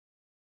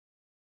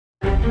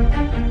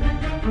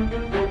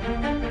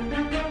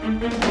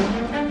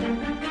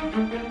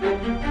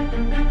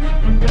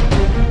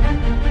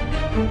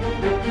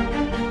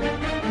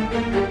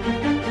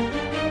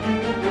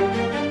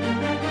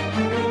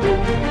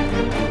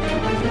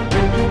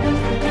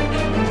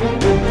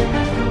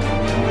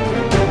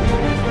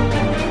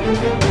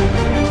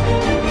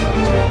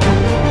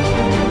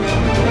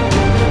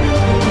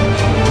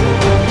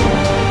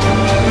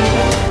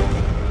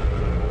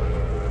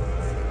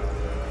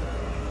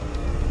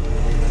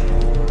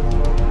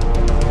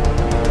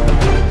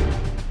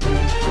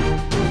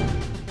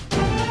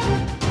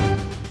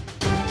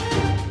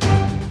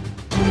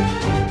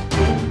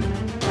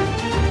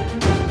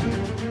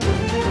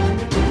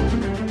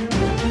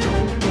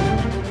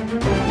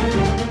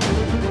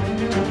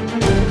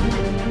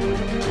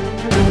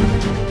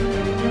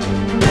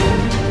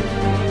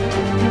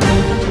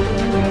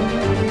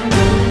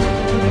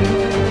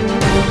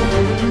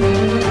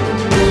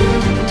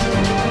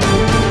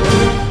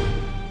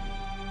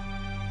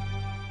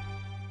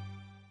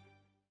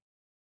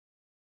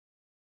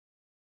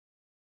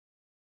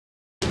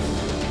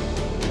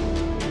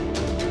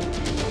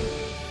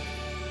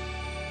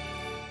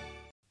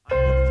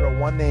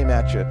One name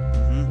at you,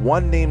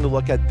 one name to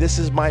look at. This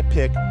is my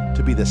pick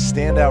to be the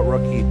standout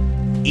rookie,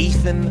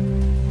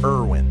 Ethan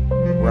Erwin.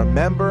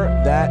 Remember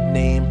that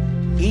name,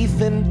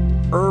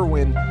 Ethan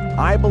Erwin,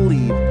 I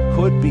believe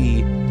could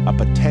be a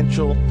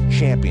potential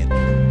champion.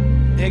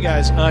 Hey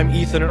guys, I'm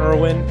Ethan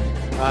Erwin.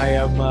 I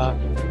am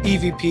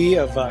EVP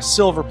of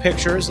Silver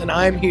Pictures, and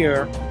I'm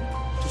here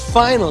to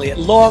finally, at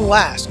long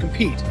last,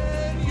 compete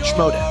in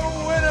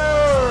Schmoedown.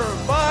 Winner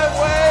by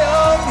way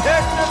of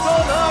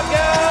technical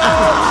knockout.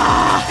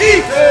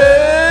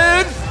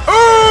 Ethan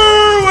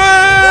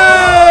Erwin!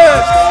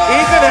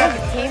 Ethan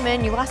Came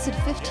in, you lasted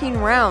 15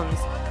 rounds.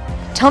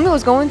 Tell me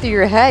what's going through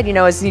your head, you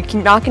know, as you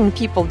keep knocking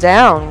people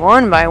down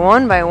one by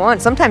one,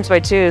 sometimes by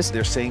twos.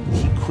 They're saying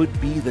he could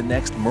be the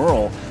next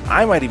Merle.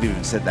 I might have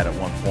even said that at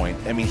one point.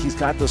 I mean, he's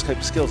got those type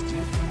of skills.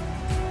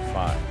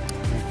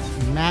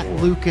 5. Matt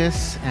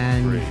Lucas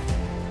and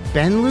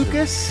Ben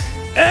Lucas.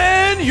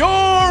 And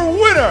your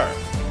winner,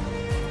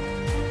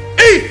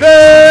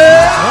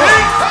 Ethan!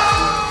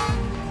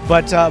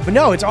 But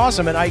no, it's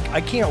awesome, and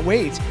I can't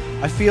wait.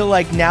 I feel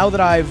like now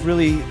that I've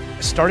really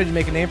started to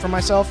make a name for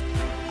myself,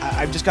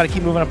 I've just got to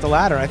keep moving up the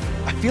ladder. I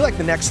feel like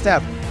the next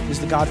step is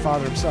the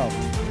Godfather himself.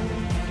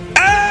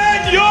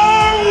 And your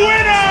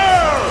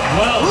winner,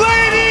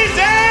 ladies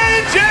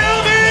and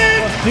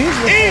gentlemen,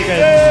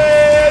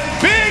 Ethan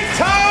Big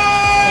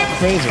Time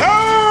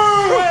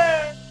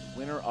Erwin!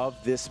 Winner of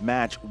this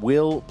match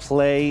will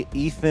play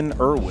Ethan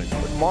Erwin.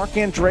 But Marc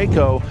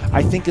Andreyko,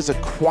 I think, is a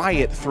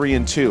quiet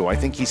 3-2. I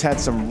think he's had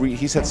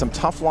some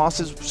tough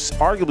losses.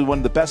 Arguably one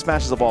of the best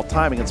matches of all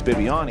time against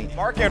Bibiani.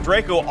 Marc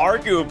Andreyko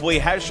arguably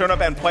has shown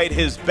up and played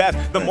his best.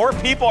 The more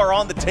people are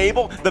on the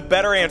table, the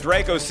better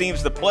Andreyko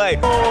seems to play.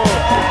 The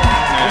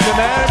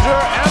manager,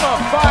 Emma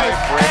Fife,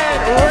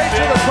 and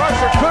Rachel the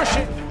Crusher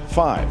Cushing.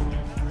 5,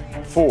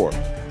 4,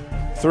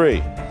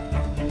 3,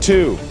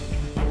 2,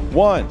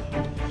 1.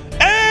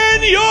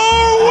 And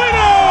your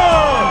winner,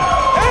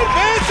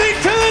 advancing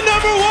to the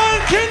 #1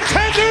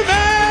 contender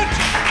match,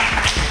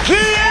 the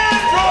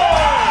Android!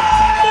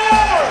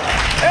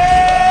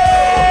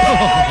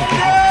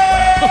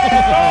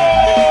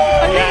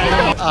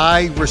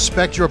 I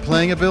respect your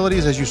playing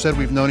abilities. As you said,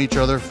 we've known each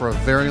other for a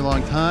very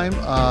long time.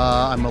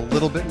 I'm a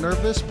little bit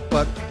nervous,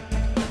 but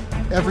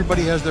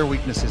everybody has their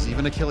weaknesses.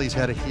 Even Achilles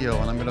had a heel,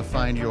 and I'm going to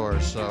find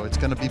yours. So it's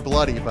going to be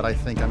bloody, but I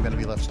think I'm going to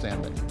be left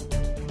standing.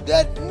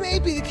 That may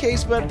be the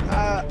case, but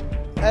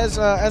as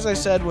I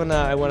said when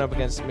I went up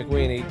against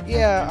McWeeny,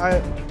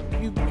 yeah,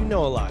 you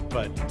know a lot,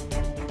 but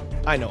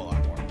I know a lot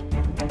more.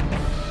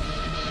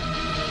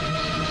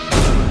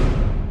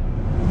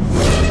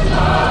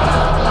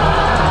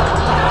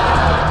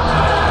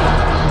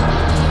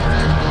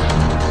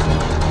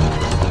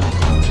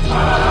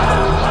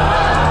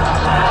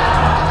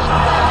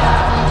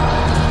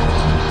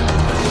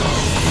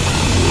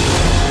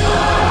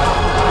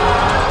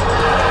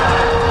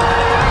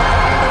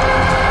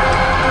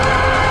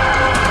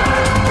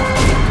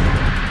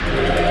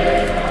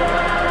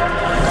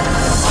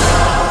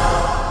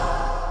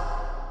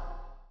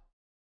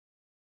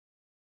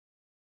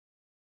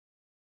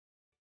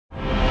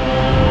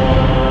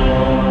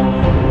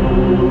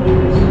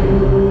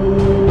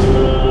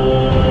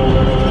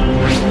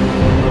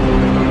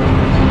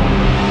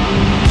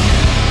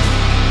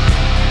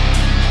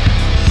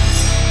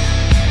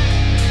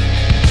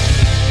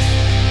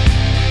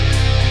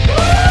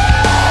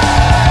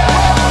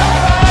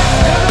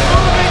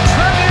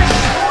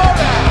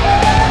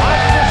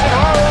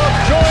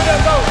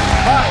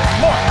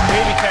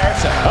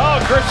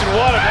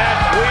 What a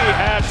match we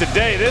have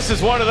today. This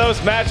is one of those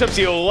matchups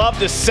you'll love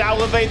to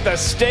salivate. The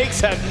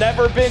stakes have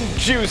never been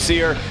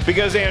juicier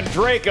because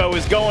Andreyko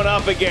is going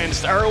up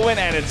against Erwin,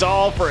 and it's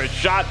all for a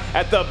shot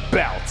at the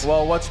belt.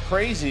 Well, what's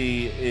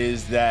crazy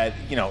is that,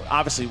 you know,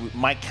 obviously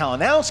Mike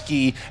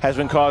Kalinowski has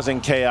been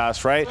causing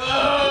chaos, right?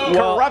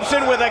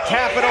 Corruption with a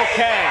capital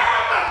K.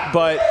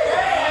 But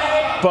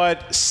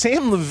but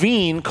Sam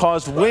Levine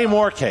caused way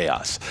more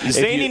chaos.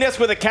 Zaniness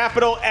with a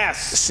capital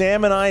S.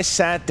 Sam and I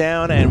sat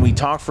down and we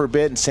talked for a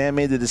bit, and Sam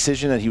made the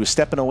decision that he was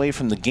stepping away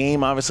from the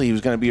game. Obviously, he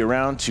was going to be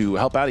around to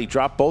help out. He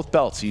dropped both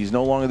belts. He's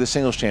no longer the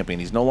singles champion.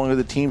 He's no longer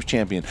the team's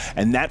champion.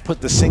 And that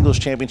put the singles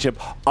championship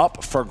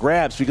up for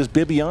grabs because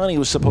Bibiani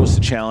was supposed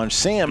to challenge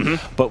Sam.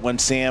 But when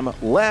Sam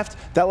left,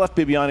 that left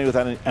Bibiani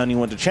without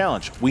anyone to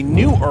challenge. We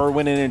knew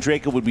Erwin and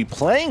Andreyko would be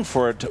playing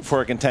for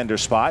a contender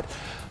spot.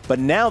 But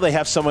now they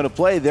have someone to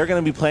play. They're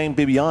going to be playing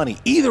Bibiani.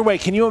 Either way,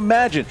 can you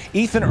imagine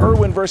Ethan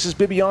Erwin versus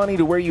Bibiani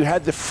to where you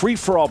had the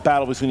free-for-all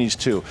battle between these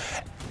two?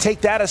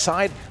 Take that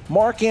aside,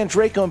 Marc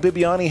Andreyko and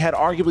Bibiani had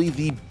arguably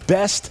the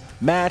best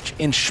match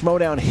in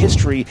Schmoedown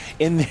history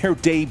in their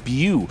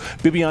debut.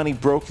 Bibiani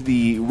broke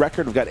the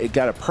record. It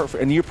got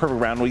a near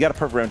perfect round. We got a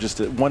perfect round, just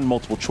one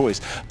multiple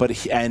choice.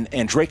 And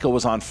Andreyko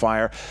was on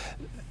fire.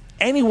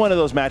 Any one of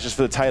those matches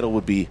for the title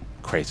would be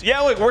crazy. Yeah,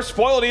 look, we're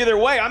spoiled either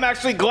way. I'm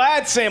actually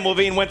glad Sam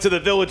Levine went to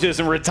the Villages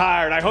and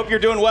retired. I hope you're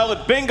doing well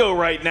at bingo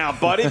right now,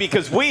 buddy,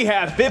 because we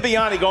have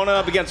Bibiani going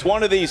up against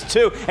one of these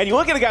two. And you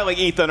look at a guy like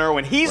Ethan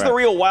Erwin. He's the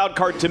real wild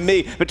card to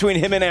me between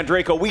him and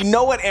Andreyko. We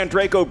know what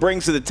Andreyko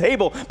brings to the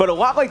table, but a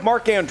lot like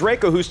Marc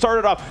Andreyko, who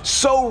started off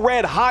so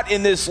red hot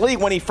in this league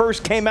when he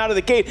first came out of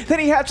the gate, then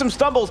he had some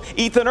stumbles.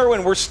 Ethan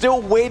Erwin, we're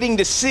still waiting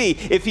to see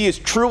if he is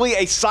truly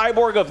a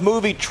cyborg of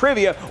movie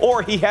trivia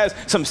or he has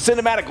some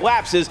cinematic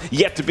lapses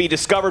yet to be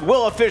discovered.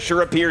 Will a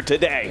Fisher appear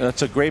today?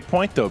 That's a great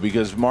point, though,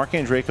 because Marc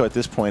Andreyko at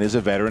this point is a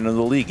veteran of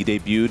the league. He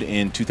debuted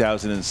in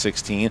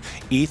 2016.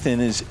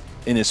 Ethan is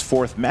in his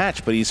fourth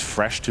match, but he's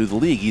fresh to the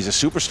league. He's a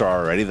superstar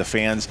already. The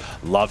fans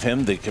love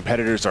him. The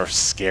competitors are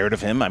scared of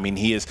him. I mean,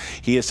 he is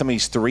somebody.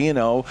 He's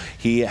 3-0.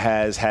 He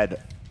has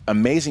had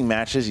amazing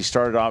matches. He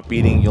started off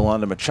beating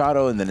Yolanda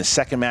Machado, and then his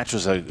second match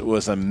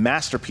was a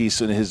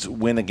masterpiece in his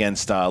win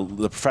against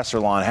the Professor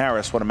Lon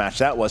Harris. What a match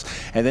that was.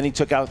 And then he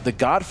took out the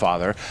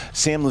Godfather,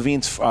 Sam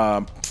Levine's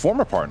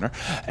former partner,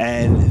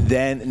 and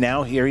then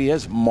now here he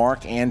is,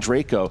 Marc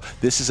Andreyko.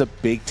 This is a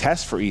big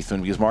test for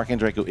Ethan because Marc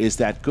Andreyko is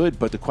that good,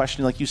 but the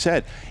question, like you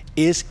said,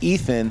 is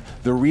Ethan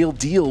the real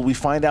deal? We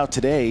find out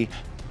today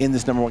in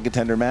this #1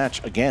 contender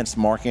match against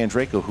Marc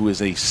Andreyko, who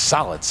is a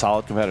solid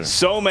competitor.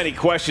 So many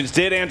questions.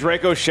 Did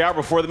Andreyko shower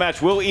before the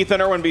match? Will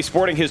Ethan Erwin be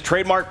sporting his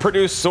trademark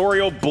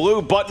producerial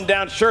blue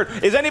button-down shirt?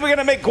 Is anybody going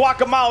to make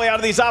guacamole out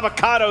of these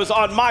avocados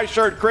on my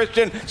shirt,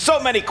 Christian?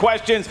 So many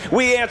questions.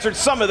 We answered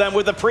some of them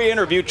with the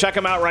pre-interview. Check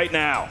them out right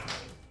now.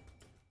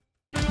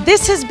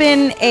 This has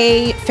been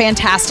a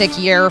fantastic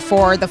year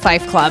for the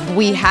Fife Club.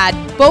 We had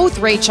both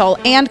Rachel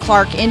and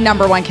Clark in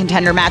 #1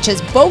 contender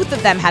matches. Both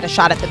of them had a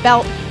shot at the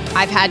belt.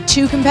 I've had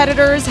two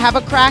competitors have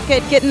a crack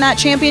at getting that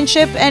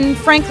championship, and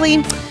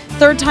frankly,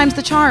 third time's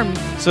the charm.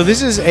 So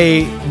this is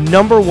a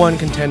 #1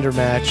 contender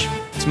match.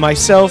 It's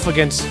myself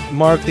against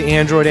Marc the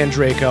Android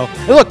Andreyko.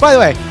 And look, by the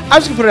way, I'm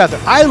just going to put it out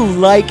there. I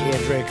like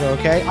Andreyko,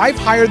 okay? I've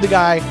hired the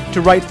guy to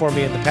write for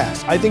me in the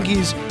past. I think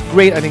he's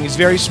great. I think he's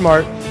very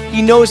smart.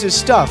 He knows his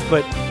stuff,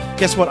 but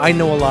guess what? I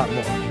know a lot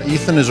more.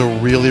 Ethan is a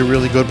really,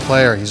 really good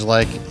player. He's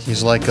like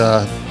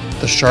the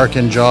shark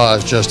in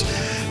Jaws. Just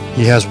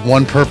he has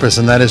one purpose,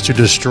 and that is to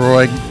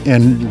destroy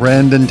and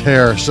rend and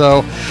tear.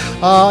 So,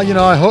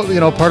 I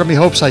hope, part of me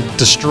hopes I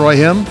destroy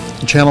him,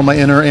 channel my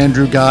inner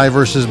Andrew Guy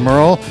versus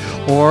Merle,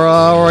 or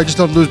I just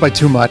don't lose by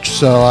too much.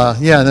 So,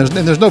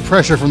 there's no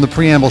pressure from the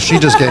preamble she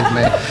just gave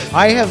me.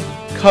 I have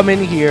come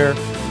in here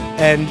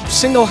and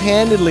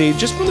single-handedly,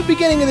 just from the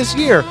beginning of this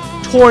year,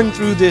 torn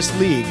through this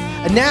league.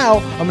 And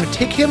now I'm going to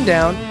take him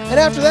down, and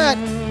after that,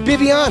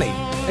 Bibiani.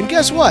 And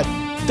guess what?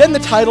 Then the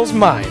title's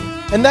mine.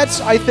 And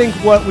that's, I think,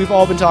 what we've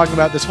all been talking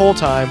about this whole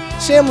time.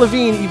 Sam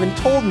Levine even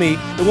told me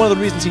that one of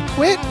the reasons he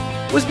quit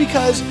was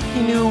because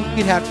he knew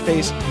he'd have to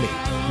face me.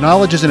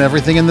 Knowledge isn't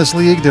everything in this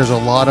league. There's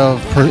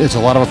it's a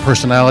lot of a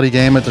personality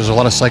game. There's a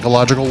lot of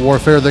psychological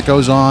warfare that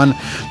goes on.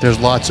 There's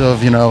lots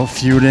of,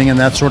 feuding and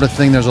that sort of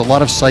thing. There's a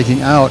lot of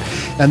psyching out.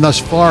 And thus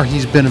far,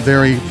 he's been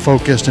very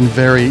focused and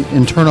very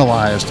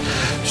internalized.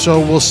 So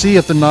we'll see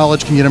if the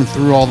knowledge can get him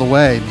through all the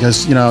way.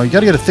 Because, you got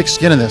to get a thick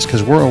skin in this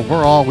because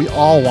we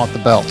all want the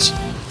belts.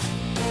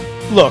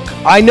 Look,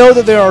 I know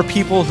that there are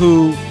people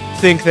who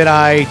think that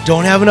I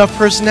don't have enough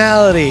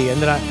personality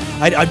and that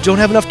I don't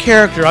have enough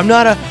character. I'm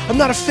not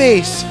a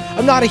face.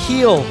 I'm not a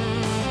heel.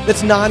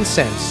 That's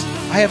nonsense.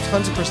 I have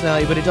tons of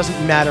personality, but it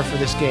doesn't matter for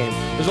this game.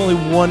 There's only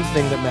one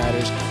thing that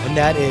matters, and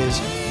that is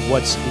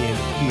what's in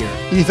here.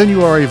 Ethan,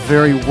 you are a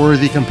very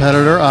worthy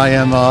competitor. I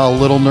am a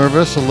little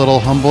nervous, a little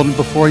humbled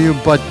before you,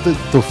 but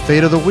the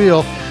fate of the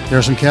wheel, there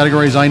are some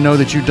categories I know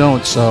that you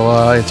don't,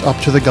 so it's up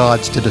to the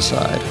gods to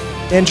decide.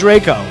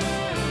 Andreyko,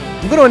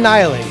 I'm going to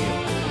annihilate you.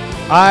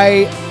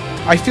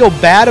 I feel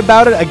bad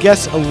about it, I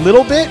guess, a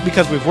little bit,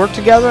 because we've worked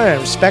together and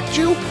I respect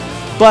you,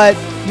 but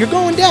you're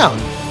going down.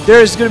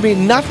 There's going to be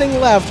nothing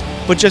left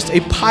but just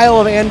a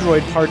pile of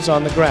android parts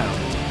on the ground.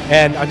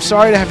 And I'm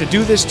sorry to have to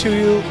do this to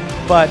you,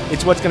 but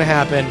it's what's going to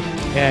happen,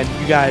 and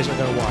you guys are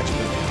going to watch me.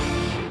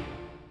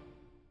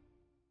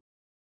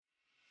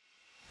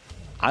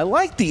 I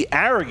like the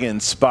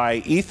arrogance by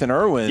Ethan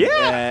Erwin.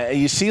 Yeah.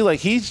 You see, like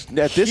he's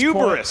at this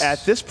Hubris.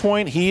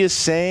 point, he is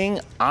saying,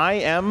 "I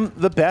am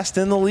the best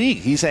in the league."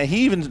 He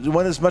even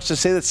went as much to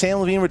say that Sam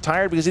Levine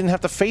retired because he didn't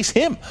have to face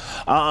him.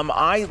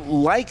 I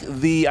like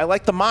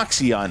the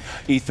moxie on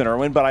Ethan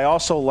Erwin, but I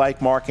also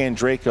like Marc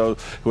Andreyko,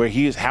 where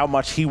how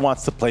much he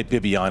wants to play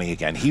Bibbiani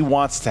again. He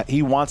wants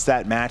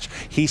that match.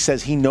 He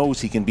says he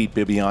knows he can beat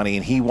Bibbiani,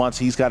 and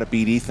he's got to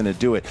beat Ethan to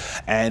do it.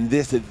 And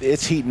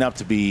it's heating up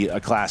to be a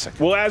classic.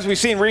 Well, as we've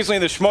seen recently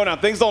in the Schmoedown,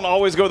 things don't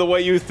always go the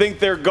way you think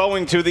they're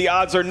going to. The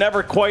odds are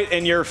never quite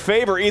in your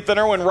favor. Ethan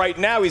Erwin right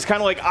now, he's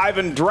kind of like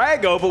Ivan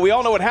Drago, but we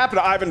all know what happened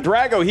to Ivan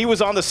Drago. He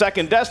was on the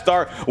second Death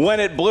Star when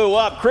it blew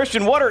up.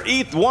 Christian, what are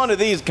each one of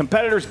these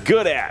competitors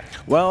good at?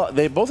 Well,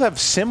 they both have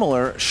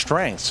similar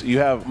strengths. You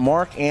have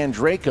Marc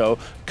Andreyko,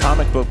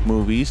 comic book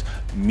movies,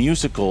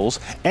 musicals,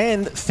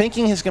 and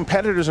thinking his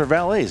competitors are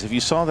valets. If you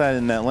saw that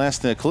in that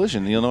last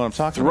collision, you'll know what I'm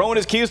talking about. Throwing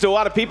his keys to a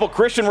lot of people.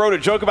 Christian wrote a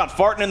joke about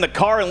farting in the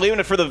car and leaving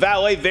it for the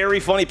valet. Very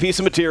funny piece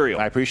of material.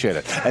 I appreciate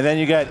it. And then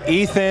you got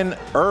Ethan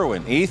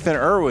Erwin. Ethan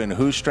Erwin,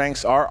 whose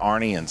strengths are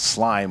Arnie and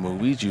Sly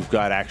movies. You've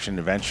got action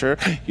adventure.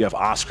 You have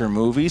Oscar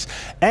movies.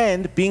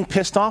 And being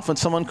pissed off when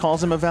someone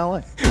calls him a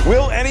valet.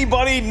 Will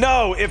anybody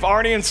know if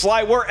Arnie and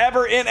Sly were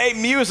ever in a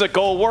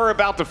musical? We're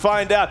about to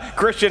find out.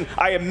 Christian,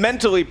 I am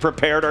mentally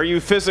prepared. Are you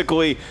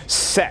physically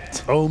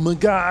set? Oh my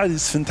God,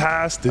 it's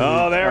fantastic.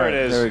 Oh, there it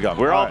is. There we go.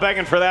 We're all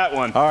begging for that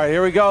one. All right,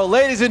 here we go.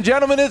 Ladies and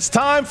gentlemen, it's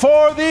time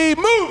for the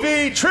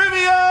Movie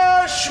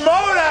Trivia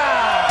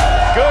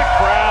Schmoedown. Good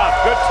crowd.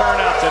 Good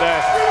turnout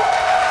today.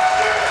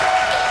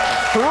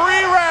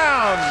 3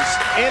 rounds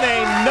in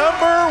a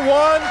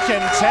 #1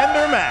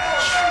 contender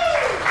match.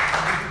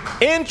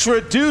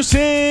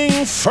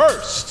 Introducing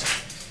first,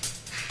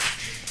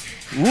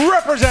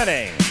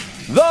 representing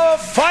the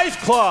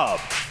Fife Club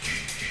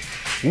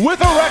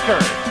with a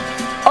record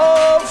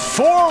of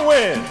 4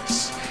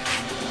 wins,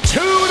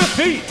 2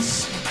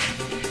 defeats.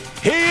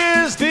 He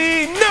is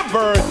the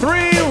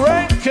 #3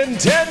 ranked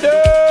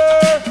contender,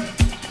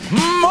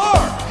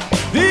 Marc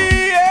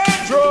the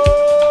Android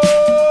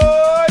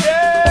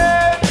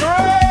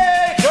Andreyko.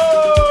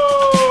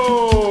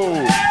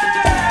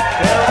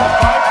 There the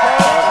Fife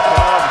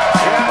Club.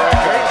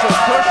 Yeah, Rachel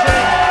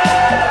pushing.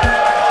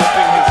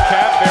 Tipping his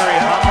cap, very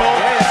humble.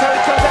 Yeah, that's how he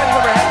comes out. He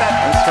never had that.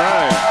 That's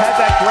right. Had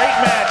that great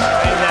match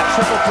in that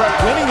triple threat,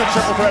 winning the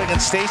triple threat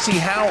against Stacey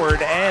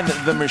Howard and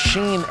the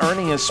Machine,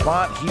 earning a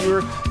spot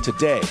here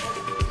today.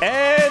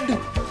 And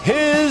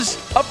his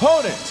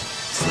opponent,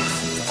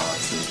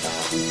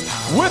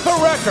 with a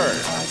record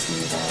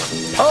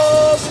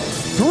of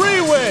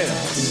 3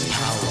 wins,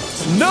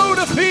 no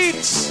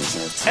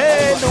defeats,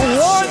 and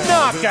 1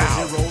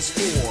 knockout.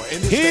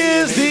 He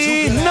is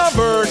the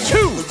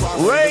 #2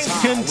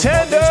 ranked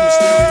contender,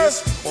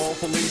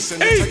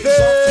 Ethan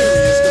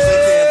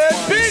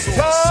Big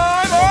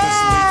Time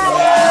Erwin.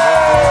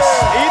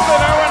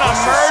 Ethan Erwin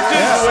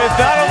emerges with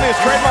not only his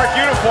trademark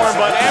uniform,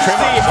 but MC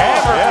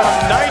Hammer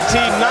from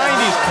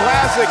 1990s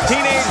classic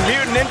Teenage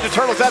Mutant Ninja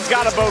Turtles. That's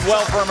got to bode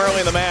well for him early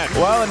in the match.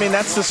 Well, I mean,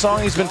 that's the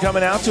song he's been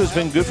coming out to. It's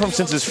been good for him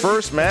since his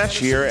first match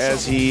here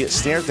as he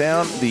stared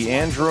down the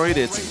android.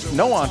 It's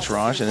no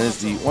entourage, and it's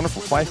the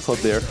wonderful Fife Club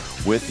there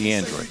with the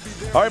android.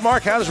 All right,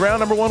 Mark, how does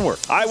round #1 work?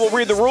 I will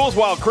read the rules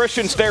while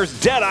Christian stares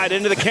dead-eyed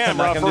into the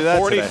camera for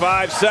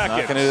 45 seconds.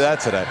 Not going to do that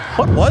today.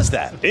 What was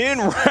that? In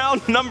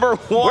round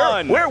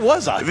 #1. Where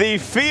was I? The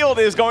field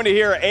is going to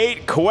hear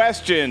 8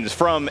 questions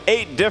from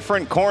 8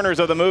 different corners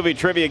of the movie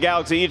Trivia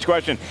Galaxy. Each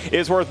question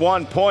is worth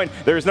 1 point.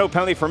 There is no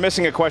penalty for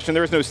missing a question.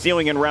 There is no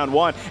stealing in round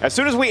 1. As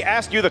soon as we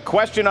ask you the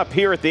question up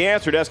here at the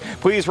answer desk,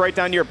 please write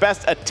down your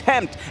best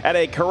attempt at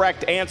a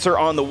correct answer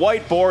on the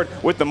whiteboard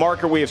with the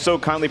marker we have so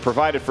kindly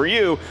provided for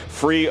you,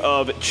 free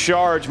of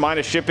charge,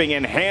 minus shipping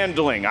and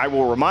handling. I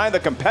will remind the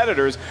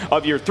competitors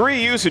of your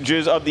 3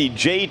 usages of the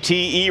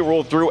JTE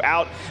rule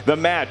throughout the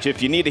match.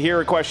 If you need to hear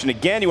a question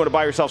again, you want to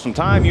buy yourself some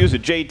time, use the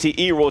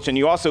JTE rules, and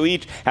you also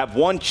each have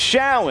 1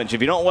 challenge.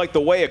 If you don't like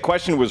the way a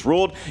question was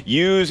ruled,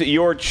 use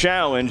your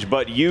challenge,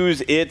 but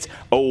use it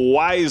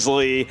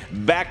wisely.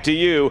 Back to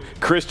you,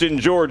 Christian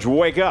George.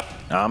 Wake up.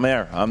 I'm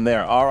there.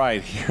 All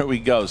right, here we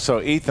go. So,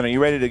 Ethan, are you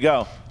ready to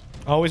go?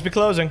 Always be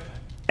closing.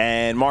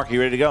 And Mark, are you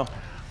ready to go?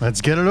 Let's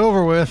get it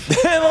over with.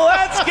 And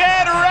let's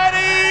get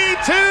ready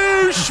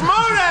to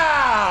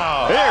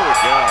Schmoedown! There we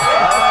go.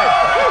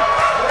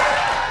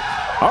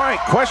 All right,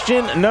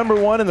 question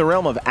 #1 in the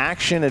realm of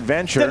action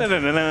adventure.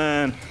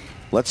 Dun-dun-dun-dun-dun.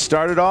 Let's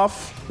start it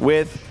off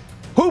with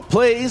who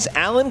plays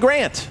Alan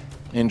Grant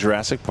in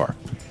Jurassic Park?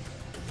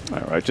 All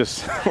right,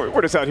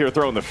 we're just out here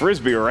throwing the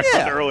frisbee around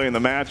early in the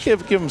match. Give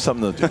him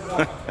something to do.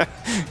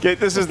 Okay,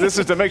 this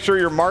is to make sure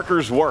your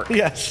markers work.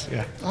 Yes.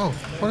 Yeah. Oh,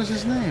 what is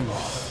his name?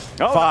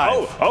 Oh,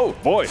 5. Oh,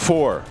 boy.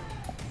 4,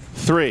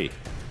 3,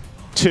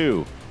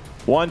 2,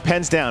 1.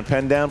 Pens down.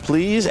 Pen down,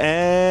 please.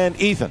 And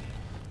Ethan.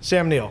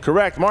 Sam Neill.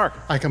 Correct, Mark.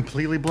 I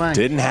completely blanked.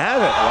 Didn't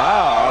have it.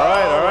 Wow.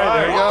 All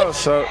right. There he goes. go.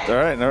 So, all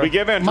right. We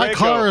give Andreyko My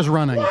car is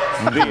running.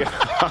 the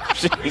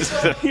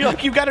options. You're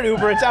like, you've got an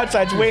Uber. It's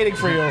outside. It's waiting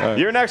for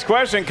you. Your next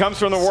question comes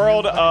from the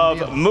world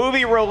of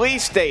movie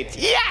release dates.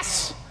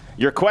 Yes!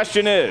 Your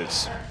question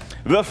is,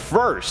 the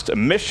first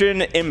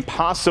Mission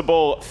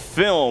Impossible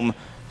film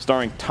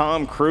starring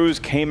Tom Cruise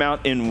came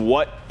out in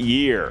what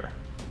year?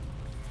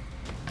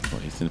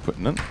 Well, Ethan put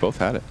none. Both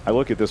had it. I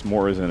look at this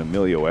more as an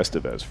Emilio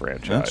Estevez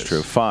franchise. That's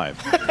true. 5.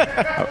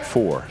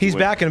 4. He's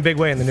back in a big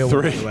way in the new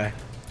one, by the 3, way.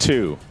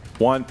 2,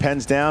 1.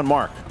 Pens down.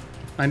 Mark.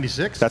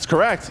 96. That's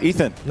correct.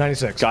 Ethan.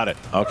 96. Got it.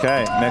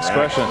 Okay. Next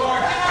question.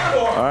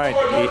 All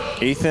right.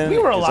 Ethan. We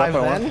were is alive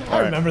up by then. 1. I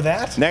remember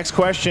that. Next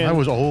question. I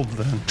was old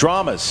then.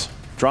 Dramas.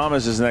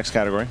 Dramas is the next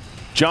category.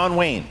 John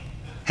Wayne,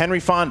 Henry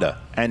Fonda,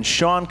 and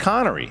Sean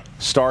Connery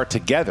star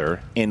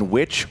together in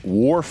which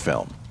war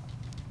film?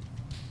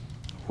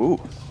 Ooh,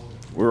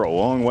 we're a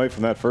long way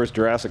from that first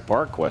Jurassic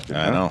Park question.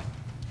 I know.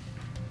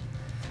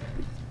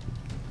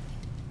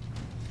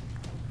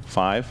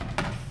 5,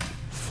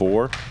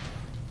 4,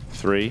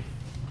 3,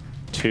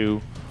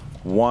 2,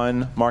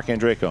 1. Marc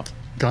Andreyko.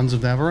 Guns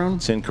of Navarone?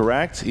 It's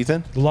incorrect.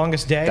 Ethan? The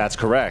Longest Day. That's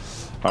correct.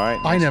 All right.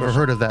 I never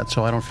heard of that,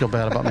 so I don't feel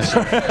bad about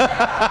myself.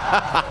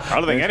 I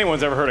don't think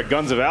anyone's ever heard of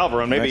Guns of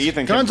Alvaron. Maybe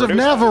Ethan can Guns of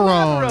produce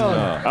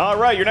Navarone. All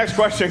right, your next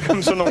question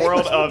comes from the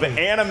world of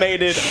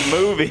animated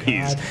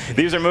movies.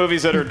 These are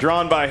movies that are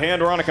drawn by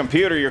hand or on a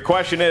computer. Your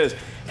question is,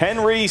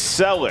 Henry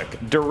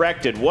Selick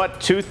directed what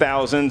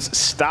 2000s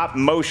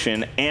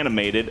stop-motion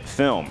animated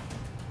film?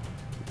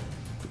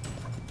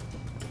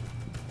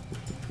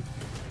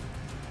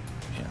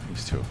 Yeah,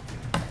 these two.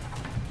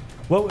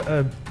 What?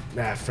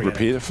 Forget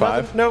Repeat it.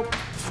 5. Nope.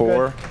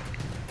 4,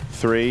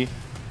 3,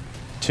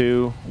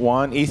 2,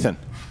 1. Ethan.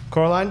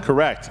 Coraline?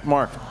 Correct.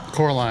 Mark.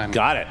 Coraline.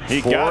 Got it.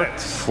 He got it.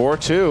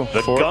 4-2. The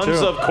 4-2.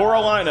 Guns of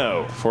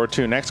Coralino.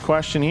 4-2. Next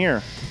question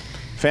here.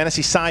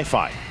 Fantasy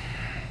sci-fi.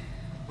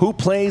 Who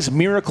plays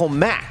Miracle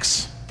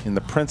Max in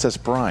The Princess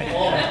Bride?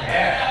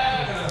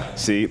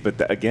 See,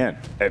 but again,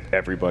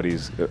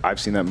 everybody's. I've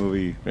seen that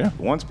movie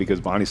once because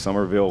Bonnie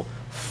Somerville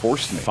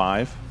forced me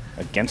 5.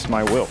 against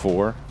my will.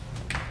 4,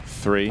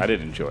 3. I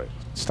did enjoy it.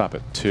 Stop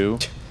it. 2,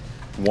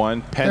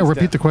 1. Pens Yeah,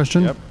 repeat down. the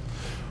question. Yep.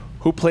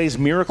 Who plays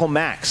Miracle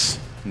Max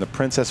in The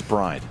Princess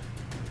Bride?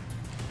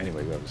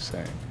 Anyway, what I was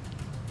saying.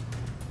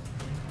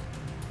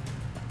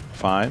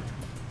 5,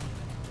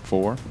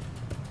 4,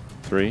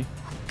 3,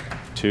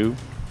 2,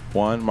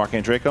 1. Marc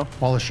Andreyko.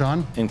 Wallace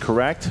Shawn.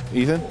 Incorrect.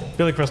 Ethan.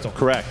 Billy Crystal.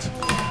 Correct.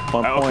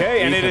 1 point.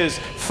 Okay, and Ethan. it is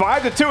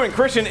 5-2. And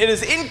Christian, it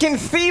is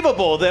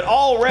inconceivable that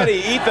already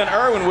Ethan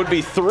Erwin would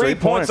be 3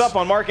 points up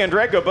on Marc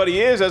Andreyko, but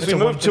he is as we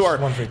move to our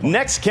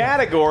next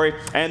category,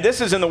 and this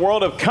is in the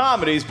world of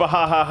comedies.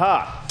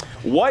 Bah-ha-ha-ha.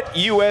 What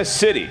U.S.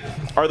 city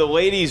are the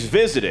ladies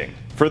visiting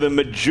for the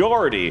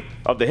majority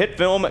of the hit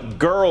film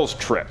Girls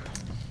Trip?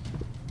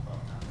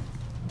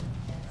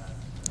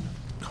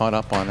 Caught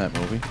up on that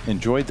movie.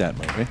 Enjoyed that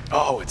movie.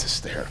 Oh, it's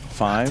hysterical.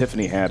 5.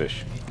 Tiffany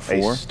Haddish.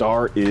 4. A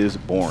Star is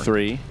Born.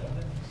 3,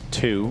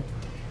 2,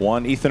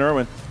 1. Ethan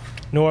Erwin.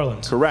 New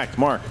Orleans. Correct.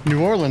 Mark.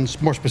 New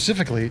Orleans, more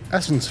specifically,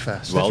 Essence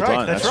Fest. Well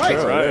done. That's That's right.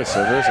 true. Right. It is.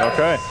 It is.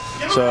 Okay.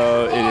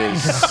 So it is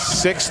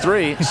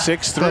 6-3.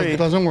 6-3. It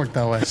doesn't work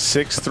that way.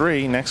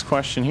 6-3. Next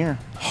question here.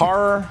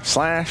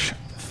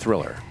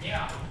 Horror/thriller.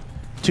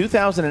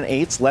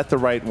 2008's Let the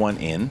Right One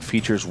In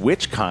features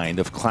which kind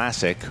of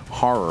classic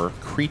horror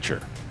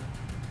creature?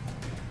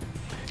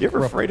 You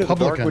ever afraid of the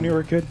dark when you were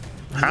a kid?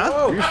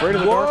 Huh? Were you afraid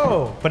of the dark?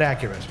 Whoa, but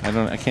accurate.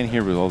 I can't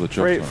hear with all the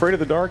jokes. Afraid of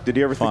the dark? Did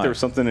you ever think 5. there was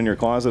something in your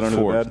closet under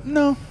 4. the bed?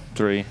 No.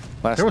 3.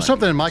 Last There was night.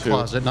 something in my 2.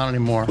 closet, not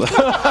anymore.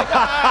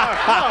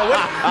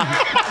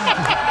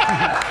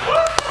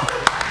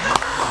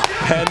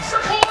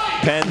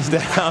 Pens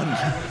down.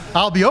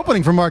 I'll be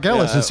opening for Mark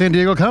Ellis at San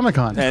Diego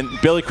Comic-Con. And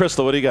Billy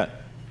Crystal, what do you got?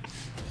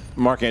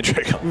 Marc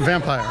Andreyko.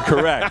 Vampire.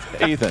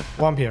 Correct. Ethan.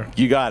 Vampire.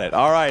 You got it.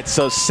 All right,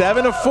 so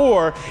 7 of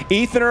 4.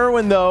 Ethan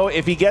Erwin, though,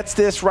 if he gets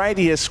this right,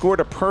 he has scored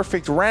a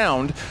perfect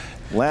round.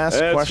 Last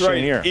That's question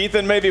right. here.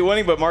 Ethan may be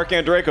winning, but Marc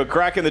Andreyko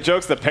cracking the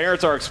jokes the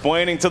parents are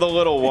explaining to the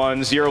little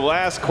ones. Your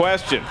last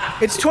question.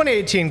 It's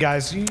 2018,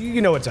 guys.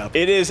 You know what's up.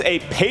 It is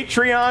a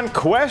Patreon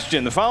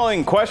question. The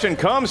following question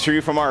comes to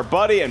you from our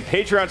buddy and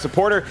Patreon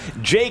supporter,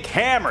 Jake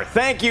Hammer.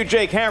 Thank you,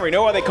 Jake Hammer. You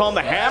know why they call him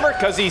the Hammer?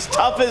 Because he's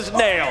tough as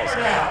nails.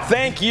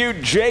 Thank you,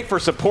 Jake, for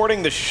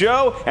supporting the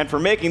show and for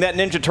making that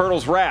Ninja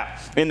Turtles rap.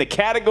 In the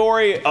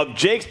category of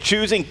Jake's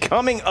choosing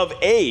coming of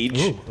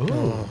age,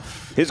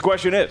 his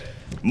question is,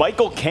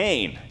 Michael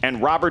Caine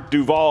and Robert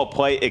Duvall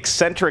play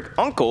eccentric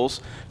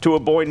uncles to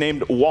a boy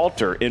named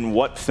Walter in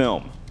what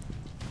film?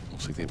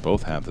 Looks like they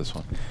both have this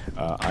one.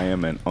 I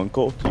am an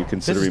uncle. Do you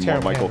consider This me is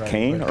more terrible Michael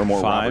handwriting, Caine right? or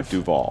more 5. Robert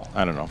Duvall?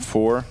 I don't know.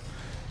 4,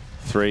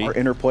 3, Our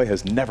interplay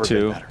has never 2.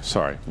 been better.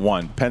 Sorry.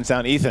 1. Pens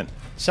down. Ethan.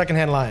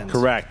 Secondhand Lions.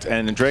 Correct.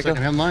 And Andreyko?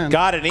 Secondhand Lions.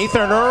 Got it.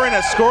 Ethan Erwin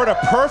has scored a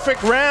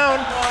perfect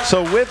round.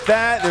 So with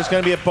that, there's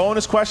going to be a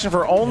bonus question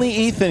for only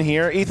Ethan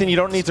here. Ethan, you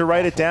don't need to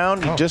write it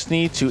down. You just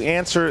need to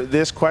answer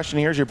this question.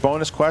 Here's your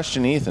bonus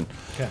question, Ethan.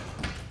 Okay.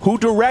 Who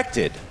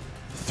directed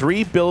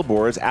 3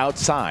 Billboards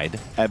Outside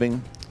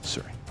Ebbing,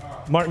 Missouri?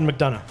 Martin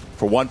McDonough.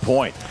 for 1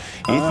 point.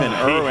 Ethan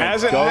Erwin goes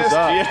hasn't missed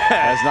up, yet.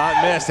 has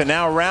not missed, and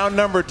now round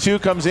number 2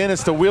 comes in.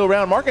 It's the wheel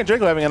round. Marc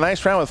Andreyko having a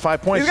nice round with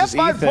 5 points. He's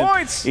got 5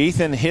 points.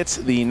 Ethan hits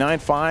the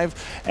 9-5,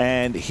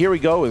 and here we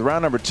go with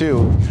round number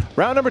 2.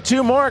 Round number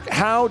 2, Mark,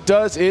 how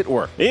does it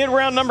work? In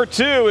round number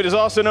 2, it is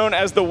also known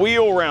as the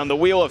wheel round, the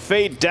wheel of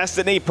fate,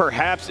 destiny,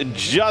 perhaps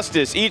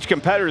justice. Each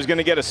competitor is going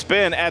to get a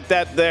spin at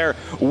that there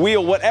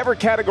wheel. Whatever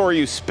category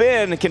you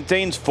spin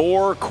contains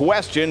 4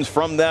 questions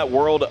from that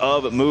world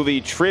of movie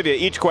trivia.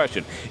 Each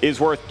question is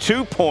worth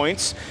 2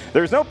 points.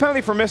 There's no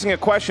penalty for missing a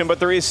question, but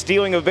there is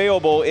stealing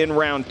available in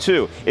round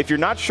 2. If you're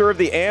not sure of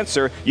the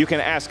answer, you can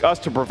ask us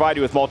to provide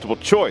you with multiple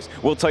choice.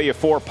 We'll tell you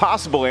 4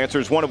 possible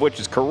answers, one of which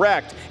is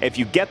correct. If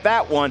you get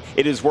that one,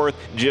 it is worth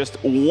just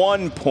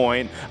 1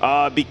 point.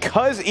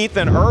 Because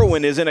Ethan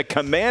Erwin is in a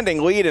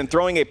commanding lead and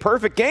throwing a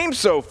perfect game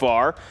so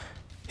far,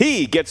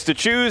 he gets to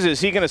choose.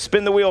 Is he going to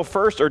spin the wheel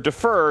first or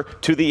defer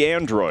to the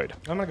android?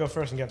 I'm going to go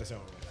first and get this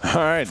over with. All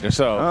right,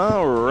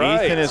 so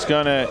Ethan is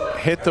going to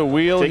hit the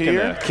wheel Taking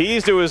here. the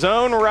keys to his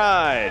own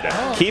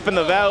ride. Keeping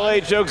the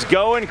valet jokes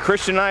going.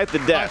 Christian and I at the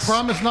desk. I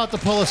promise not to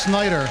pull a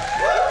Snyder.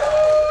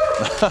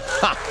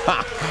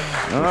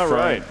 All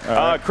right.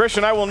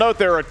 Christian, I will note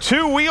there are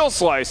 2 wheel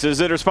slices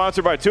that are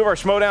sponsored by 2 of our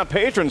Schmoedown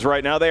patrons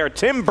right now. They are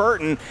Tim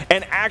Burton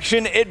and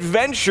Action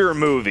Adventure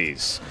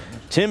Movies.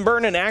 Tim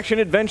Burton and Action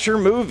Adventure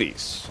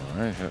Movies.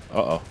 All right.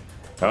 Uh-oh.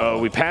 Oh,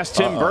 we passed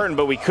Tim Burton,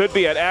 but we could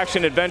be at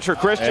Action Adventure,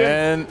 Christian.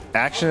 And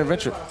Action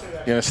Adventure.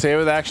 You going to stay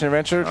with Action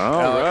Adventure?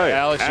 All right.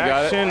 Alex, you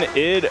got it? Action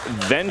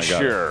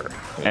Adventure.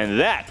 And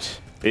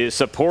that is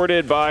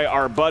supported by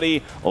our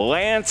buddy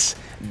Lance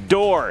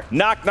Door.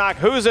 Knock, knock.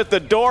 Who's at the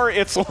door?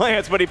 It's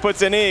Lance, but he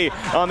puts an E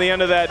on the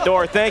end of that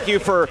door. Thank you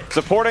for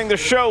supporting the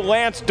show,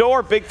 Lance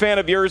Door. Big fan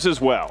of yours as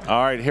well.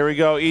 All right, here we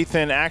go.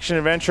 Ethan, Action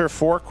Adventure,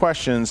 4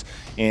 questions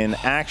in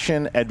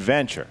Action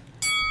Adventure.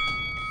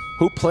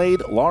 Who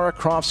played Lara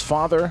Croft's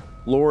father,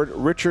 Lord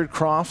Richard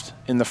Croft,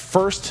 in the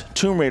first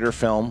Tomb Raider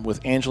film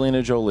with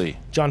Angelina Jolie?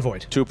 John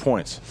Voight. 2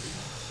 points.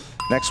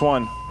 Next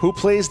one. Who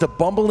plays the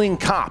bumbling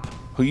cop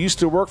who used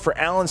to work for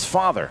Alan's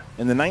father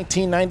in the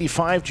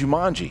 1995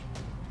 Jumanji?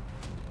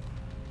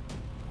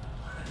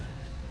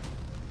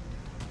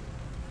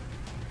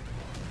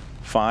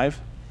 5,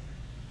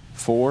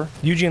 4.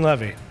 Eugene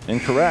Levy.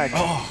 Incorrect.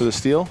 For the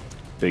steal?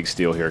 Big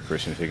steal here,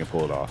 Christian, if you can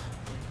pull it off.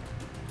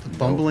 The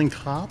bumbling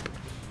cop?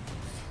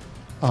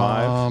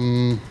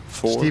 5,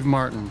 4. Steve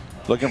Martin.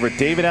 Looking for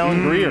David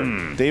Allen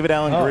Greer. David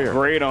Allen Greer.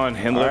 Great on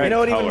him. You know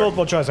what? Even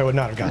multiple choice, I would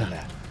not have gotten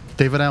that.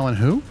 David Allen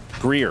who?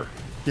 Greer.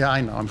 Yeah,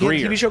 I know. He had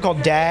a TV show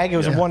called DAG. It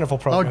was a wonderful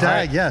program. Oh,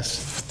 DAG,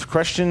 yes.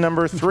 Question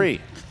number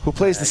 3. Who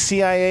plays the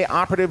CIA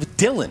operative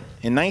Dylan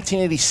in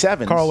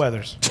 1987? Carl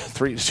Weathers.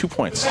 2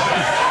 points.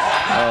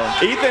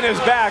 Ethan is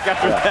back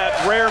after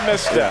that rare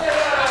misstep.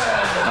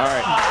 All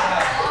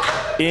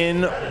right.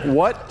 In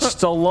what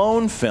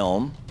Stallone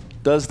film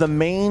does the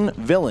main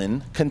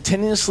villain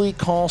continuously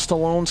call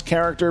Stallone's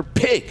character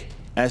Pig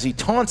as he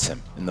taunts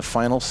him in the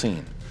final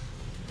scene?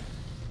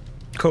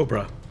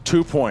 Cobra.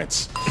 2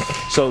 points.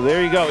 So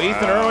there you go.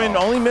 Ethan Erwin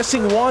only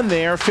missing 1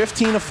 there.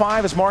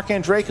 15-5 as Marc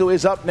Andreyko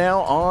is up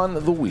now on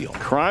the wheel.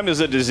 Crime is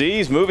a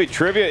disease. Movie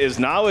trivia is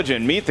knowledge.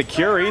 And meet the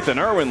cure, Ethan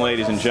Erwin,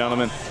 ladies and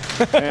gentlemen.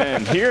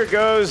 And here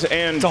goes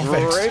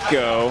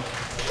Andreyko.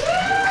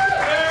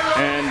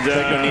 And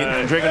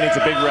Andreyko needs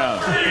a big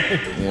round.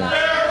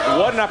 Yeah.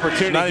 What an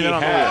opportunity he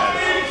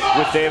had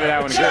with David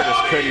Allen Greer.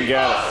 Just couldn't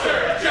get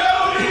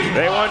it.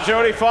 They want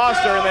Jodie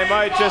Foster, and they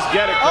might just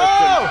get it,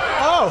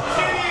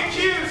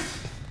 Christian.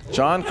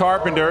 John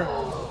Carpenter.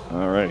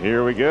 All right,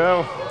 here we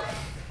go.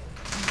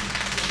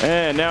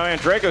 And now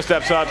Andreyko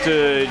steps up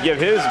to give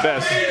his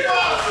best.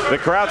 The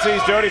crowd sees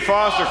Jodie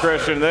Foster,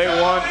 Christian. They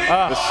want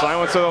the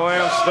Silence of the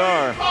Lambs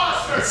star.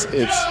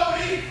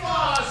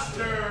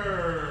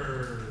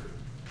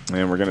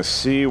 And we're going to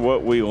see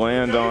what we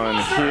land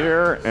on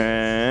here.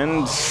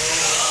 And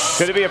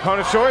could it be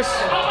opponent's choice?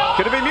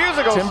 Could it be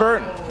musicals? Tim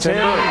Burton.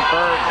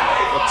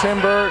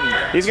 Tim Burton.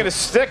 He's going to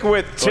stick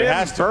with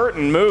Tim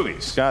Burton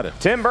movies. Got it.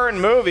 Tim Burton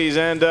movies,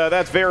 and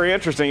that's very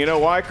interesting. You know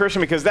why,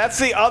 Christian? Because that's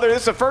this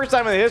is the first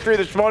time in the history of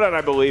the Schmoedown,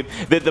 I believe,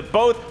 that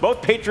both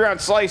Patreon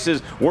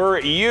slices were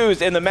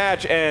used in the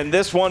match, and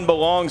this one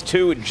belongs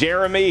to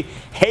Jeremy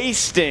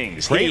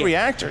Hastings. Great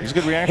reactor. He's a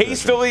good reactor.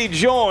 Hastily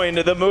joined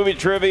the Movie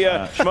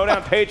Trivia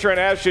Schmoedown Patreon,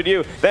 as should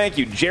you. Thank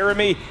you,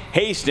 Jeremy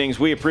Hastings.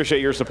 We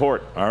appreciate your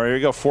support. All right, here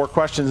we go. 4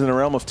 questions in the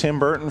realm of Tim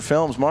Burton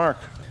films. Mark.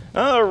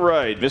 All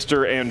right,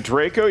 Mr.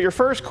 Andreyko, your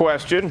first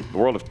question, the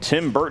world of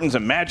Tim Burton's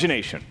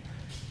imagination.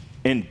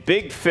 In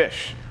Big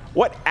Fish,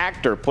 what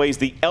actor plays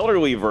the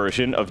elderly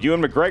version of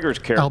Ewan McGregor's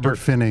character? Albert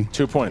Finney.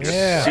 2 points.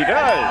 Yeah. He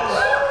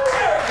does.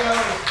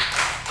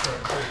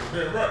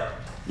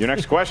 Your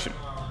next question.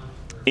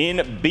 In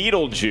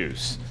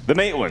Beetlejuice, the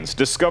Maitlands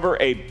discover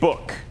a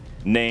book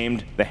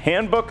named The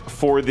Handbook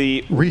for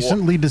the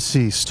Recently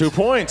Deceased. 2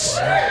 points.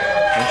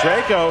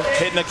 Andreyko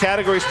hitting the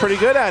categories pretty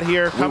good out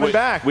here, coming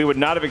back. We would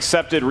not have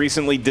accepted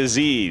recently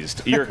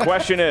diseased. Your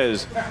question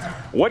is,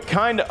 what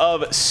kind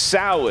of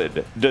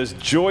salad does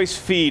Joyce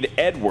feed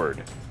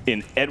Edward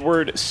in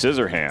Edward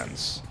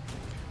Scissorhands?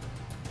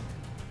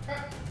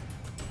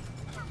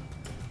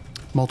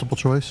 Multiple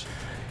choice.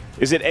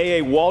 Is it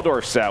A,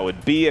 Waldorf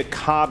salad, B, a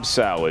Cobb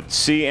salad,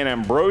 C, an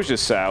ambrosia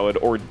salad,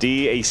 or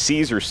D, a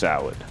Caesar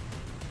salad?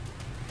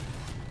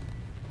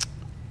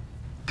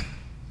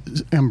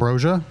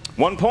 Ambrosia.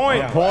 1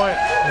 point. 1 point.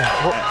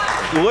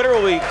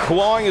 Literally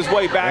clawing his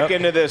way back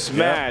into this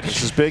match.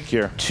 This is big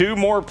here. 2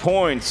 more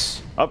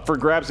points up for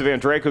grabs. If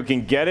Andreyko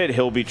can get it,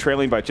 he'll be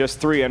trailing by just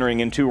 3 entering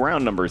into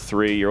round number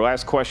 3. Your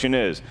last question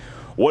is,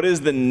 what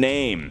is the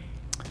name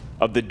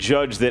of the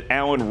judge that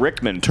Alan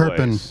Rickman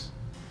Turpin. plays?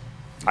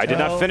 I did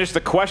not finish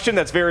the question.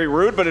 That's very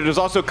rude, but it is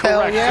also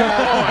correct.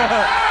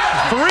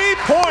 Yeah. 3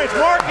 points.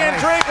 Marc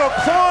Andreyko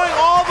clawing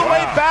all the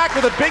way back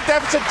with a big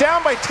deficit,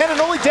 down by 10 and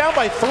only down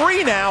by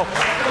 3 now.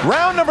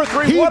 Round number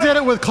 3. He did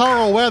it with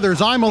Carl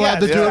Weathers. I'm allowed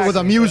to do it with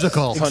a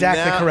musical.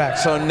 Exactly correct.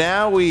 So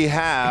now we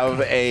have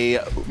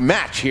a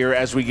match here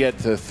as we get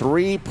to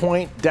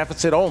 3-point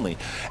deficit only.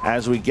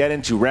 As we get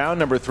into round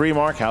number 3,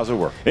 Mark, how's it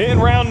work?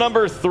 In round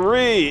number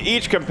 3,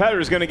 each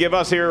competitor is going to give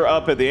us here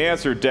up at the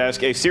answer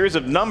desk a series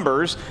of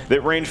numbers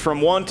that range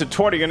from 1 to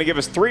 20. You're going to give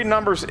us 3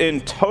 numbers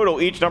in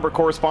total. Each number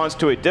corresponds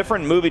to a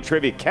different movie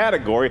trivia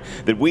category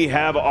that we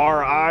have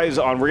our eyes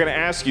on. We're going to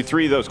ask you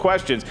 3 of those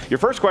questions. Your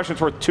first question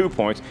is worth 2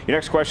 points. Your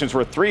next question is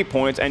worth 3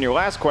 points. And your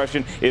last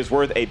question is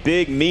worth a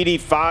big, meaty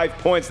 5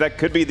 points. That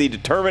could be the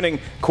determining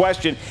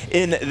question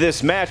in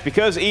this match.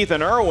 Because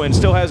Ethan Erwin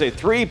still has a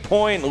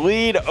 3-point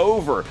lead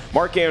over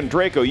Marc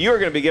Andreyko, you're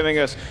going to be giving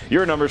us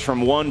your numbers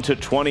from 1 to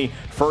 20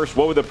 first.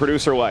 What would the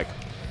producer like?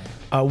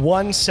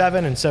 1,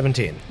 7, and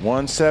 17.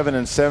 1, 7,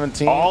 and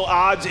 17. All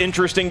odds,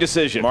 interesting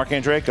decision. Marc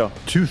Andreyko.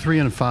 2, 3,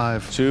 and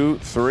 5. 2,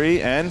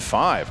 3, and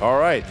 5. All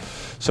right.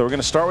 So we're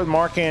going to start with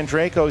Marc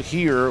Andreyko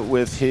here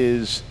with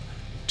his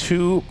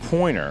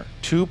 2-pointer.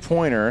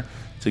 2-pointer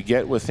to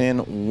get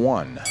within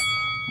 1.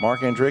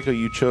 Marc Andreyko,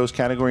 you chose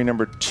category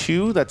number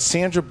 2. That's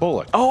Sandra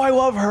Bullock. Oh, I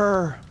love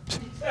her.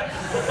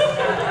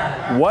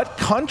 What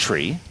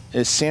country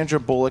is Sandra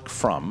Bullock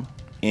from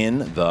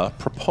in The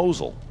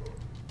Proposal?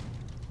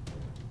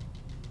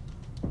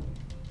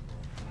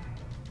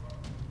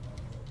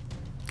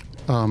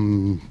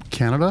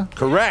 Canada?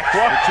 Correct. For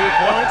 2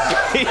 points.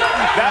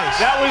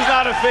 that was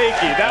not a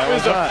fakie. That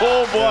was a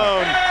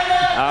full-blown.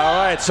 All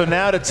right, so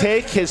now to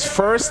take his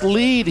first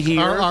lead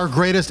here. Our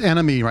greatest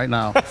enemy right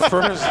now.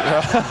 First,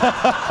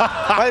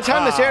 By the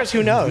time this airs,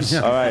 who knows?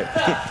 all right,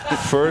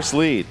 first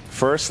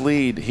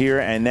lead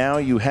here, and now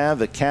you have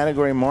the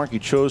category, Mark. You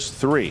chose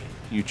 3.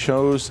 You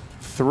chose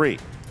 3.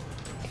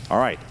 All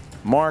right,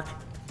 Mark.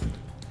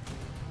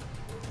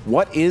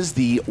 What is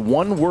the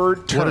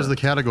one-word term? What is the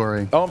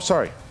category? Oh, I'm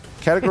sorry.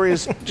 Category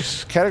is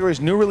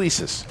new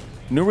releases.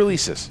 New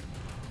releases.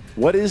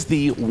 What is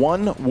the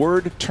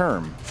one-word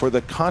term for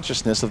the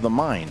consciousness of the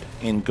mind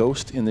in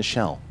Ghost in the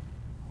Shell?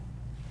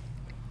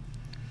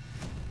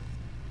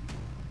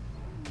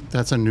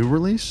 That's a new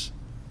release?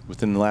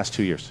 Within the last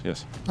 2 years,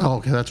 yes. Oh,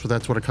 okay. That's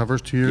what it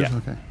covers. 2 years. Yeah.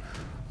 Okay.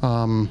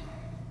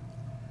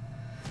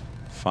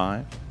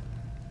 5,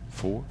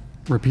 4.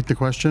 Repeat the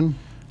question.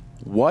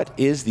 What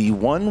is the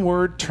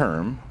one-word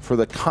term for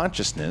the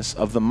consciousness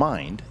of the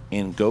mind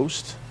in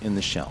Ghost in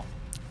the Shell?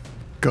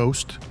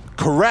 Ghost.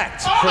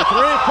 Correct. For 3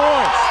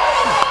 points.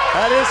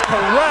 That is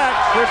correct.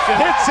 Christian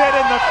hits it,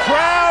 and the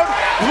crowd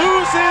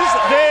loses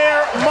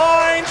their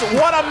minds.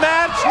 What a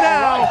match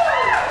now.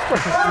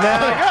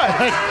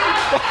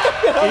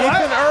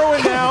 Ethan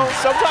Erwin now.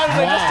 Sometimes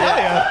I just tell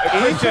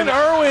you. Ethan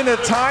Erwin to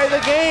tie the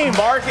game.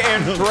 Marc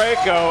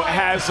Andreyko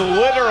has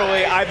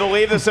literally, I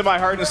believe this in my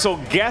heart and soul,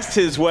 guessed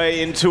his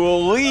way into a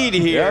lead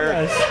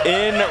here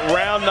in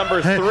round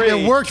number 3.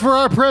 It worked for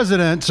our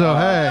president, so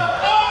hey.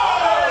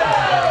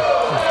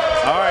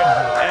 All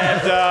right,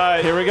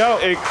 and here we go.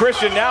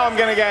 Christian, now I'm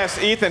going to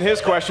ask Ethan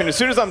his question. As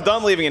soon as I'm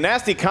done leaving a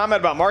nasty comment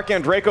about Marc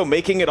Andreyko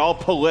making it all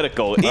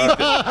political. Ethan,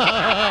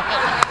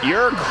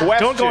 your question.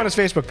 Don't go on his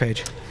Facebook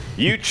page.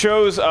 You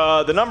chose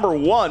the number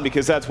 1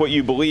 because that's what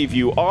you believe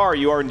you are.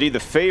 You are indeed the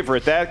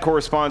favorite. That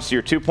corresponds to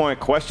your 2-point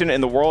question in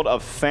the world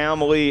of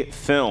family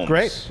films.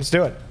 Great. Let's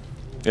do it.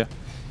 Yeah.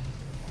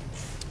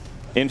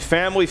 In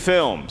family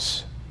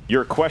films,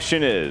 your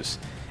question is,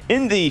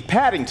 in the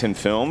Paddington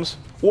films,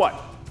 what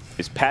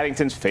is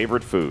Paddington's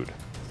favorite food?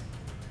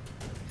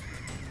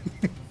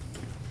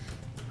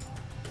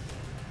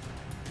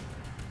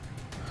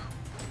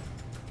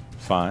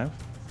 Five,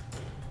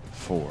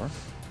 4,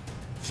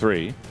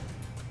 3,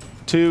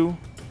 2,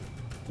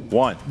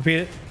 1. Repeat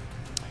it.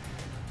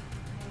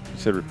 You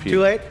said repeat.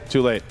 Too late?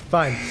 Too late.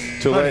 Fine.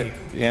 Too Honey. late.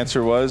 The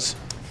answer was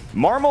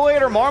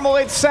Marmalade or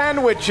marmalade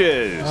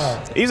sandwiches?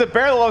 He's a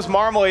bear that loves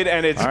marmalade,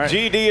 and it's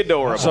GD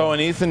adorable. So, and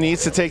Ethan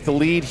needs to take the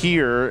lead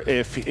here.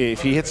 If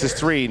he hits his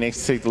 3, he needs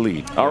to take the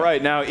lead. All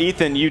right, now,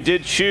 Ethan, you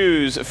did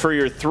choose for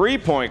your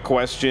 3-point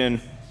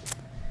question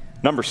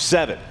number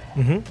 7.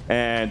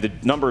 And the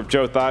number of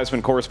Joe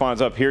Theismann corresponds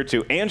up here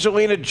to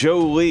Angelina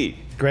Jolie.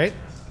 Great.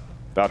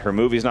 About her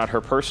movies, not her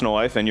personal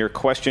life. And your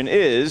question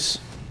is,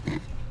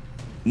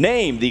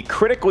 name the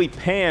critically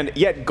panned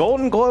yet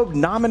Golden Globe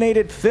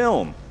nominated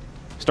film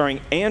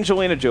starring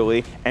Angelina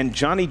Jolie and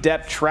Johnny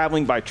Depp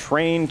traveling by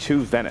train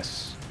to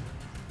Venice?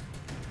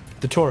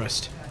 The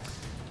Tourist.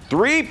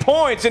 3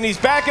 points, and he's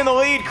back in the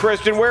lead,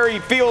 Christian, where he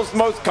feels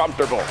most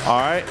comfortable. All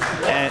right.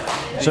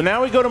 And so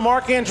now we go to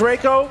Marc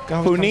Andreyko,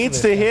 who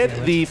needs to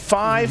hit the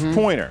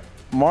 5-pointer.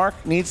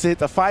 Marc needs to hit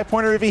the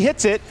 5-pointer. If he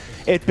hits it,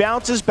 it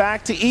bounces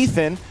back to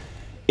Ethan.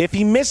 If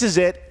he misses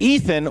it,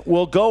 Ethan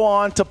will go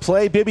on to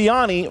play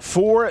Bibiani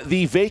for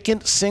the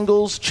vacant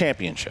singles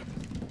championship.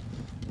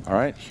 All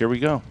right, here we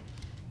go.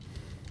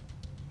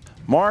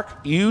 Marc,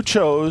 you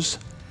chose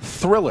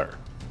Thriller.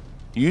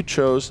 You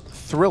chose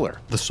Thriller.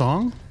 The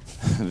song?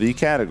 The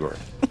category.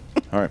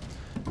 All right.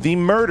 The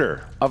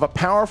murder of a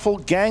powerful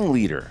gang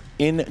leader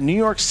in New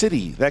York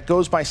City that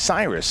goes by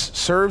Cyrus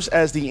serves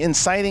as the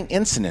inciting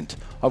incident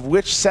of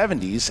which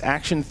 70s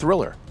action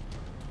thriller?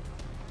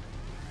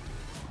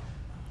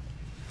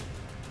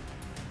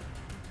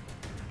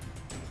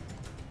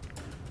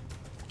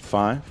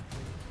 Five,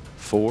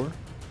 four,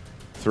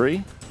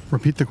 three.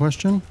 Repeat the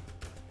question.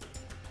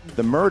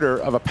 The murder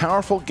of a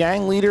powerful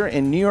gang leader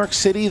in New York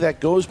City that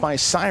goes by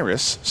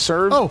Cyrus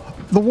serves... Oh,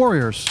 The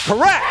Warriors.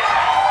 Correct.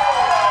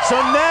 So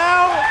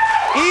now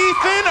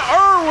Ethan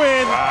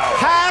Erwin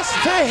has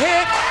to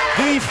hit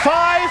the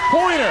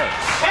 5-pointer.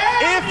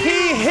 If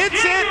he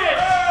hits it,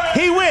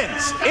 he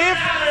wins. If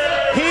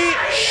he...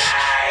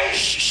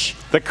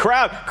 The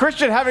crowd.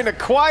 Christian having to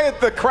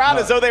quiet the crowd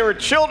as though they were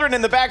children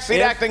in the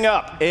backseat acting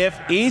up. If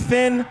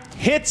Ethan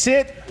hits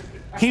it,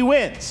 he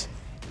wins.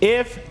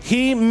 If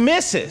he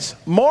misses,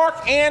 Marc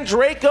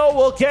Andreyko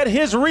will get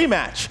his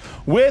rematch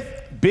with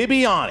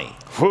Bibiani.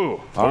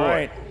 Whew. All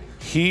right,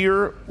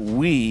 here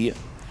we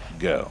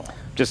go.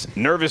 Just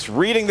nervous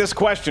reading this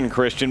question,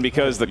 Christian,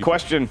 because the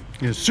question...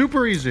 It's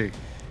super easy.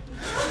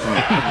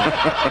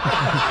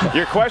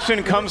 Your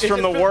question comes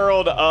from the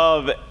world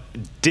of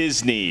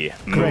Disney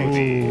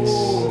movies.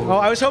 Oh,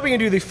 I was hoping to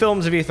do the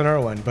films of Ethan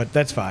Erwin, but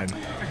that's fine.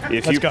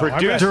 If Let's you go.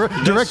 produce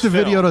Direct to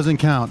video doesn't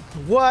count.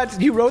 What?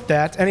 You wrote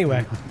that.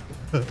 Anyway.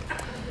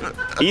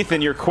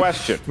 Ethan, your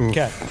question.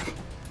 Okay.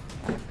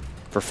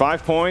 For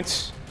 5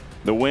 points,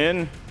 the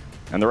win,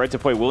 and the right to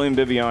play William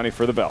Bibiani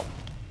for the belt.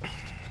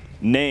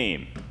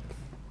 Name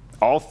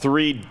all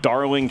 3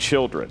 darling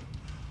children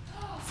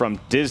from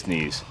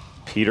Disney's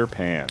Peter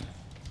Pan.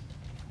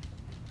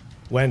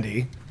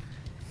 Wendy.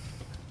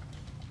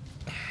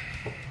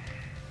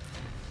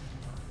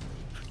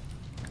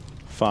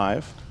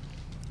 Five,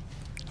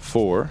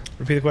 four.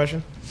 Repeat the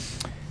question.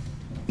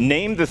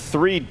 Name the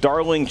 3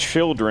 darling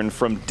children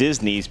from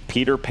Disney's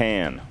Peter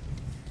Pan.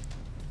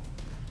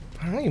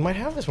 I don't know. You might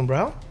have this one,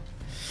 bro.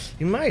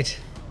 You might.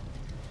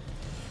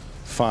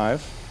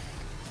 5,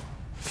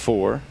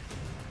 4,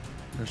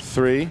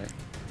 3,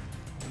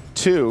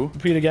 2.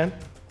 Repeat again.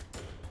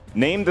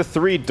 Name the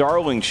 3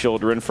 darling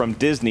children from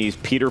Disney's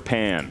Peter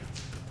Pan.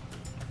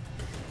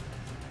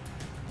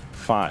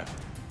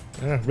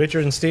 5.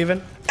 Richard and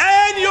Steven.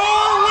 And your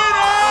winner!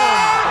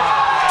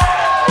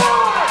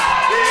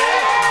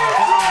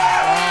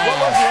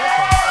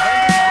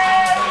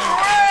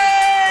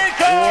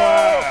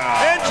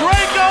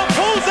 Andreyko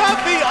pulls out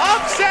the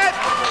upset,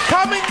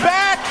 coming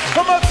back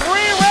from a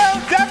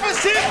 3-round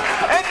deficit,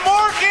 and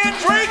Marc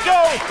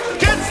Andreyko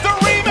gets the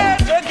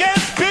rematch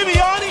against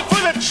Bibiani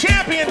for the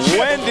championship.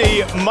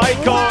 Wendy,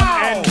 Michael,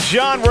 and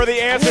John were the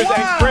answers. Wow.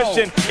 And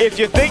Christian, if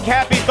you think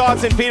happy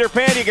thoughts in Peter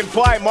Pan, you can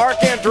fly. Marc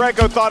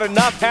Andreyko thought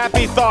enough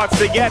happy thoughts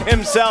to get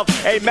himself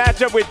a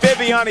matchup with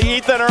Bibiani.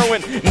 Ethan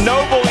Erwin,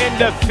 noble in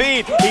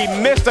defeat. He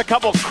missed a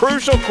couple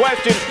crucial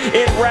questions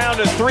in round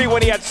of 3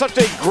 when he had such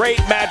a great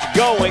match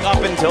going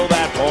up until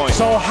that point.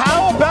 So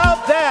how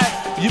about that?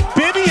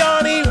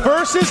 Bibiani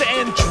versus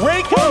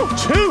Andreyko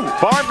 2.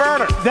 Barn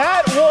burner.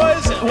 That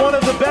was one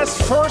of the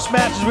best first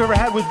matches we ever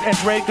had with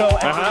Andreyko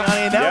and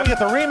Bibiani, and now we get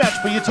the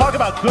rematch. But you talk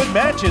about good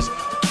matches.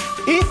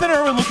 Ethan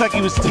Erwin looked like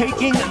he was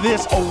taking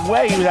this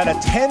away. He had a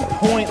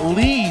 10-point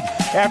lead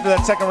after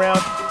that second round.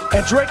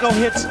 Andreyko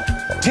hits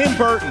Tim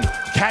Burton,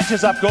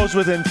 catches up, goes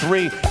within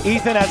 3.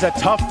 Ethan has a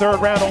tough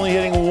third round, only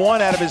hitting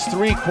 1 out of his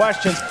 3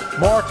 questions.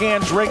 Marc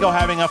Andreyko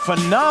having a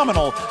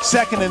phenomenal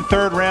second and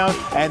third round,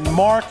 and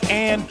Marc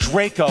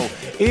Andreyko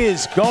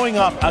is going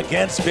up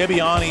against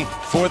Bibiani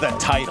for the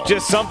title.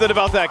 Just something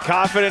about that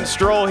confident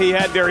stroll he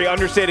had there. He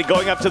understated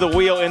going up to the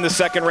wheel in the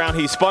second round.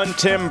 He spun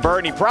Tim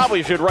Burton. He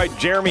probably should write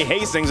Jeremy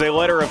Hastings a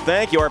letter of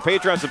thank you, our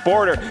Patreon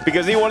supporter,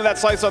 because he wanted that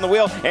slice on the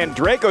wheel.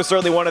 Andreyko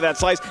certainly wanted that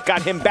slice.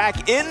 Got him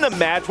back in the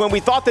match when we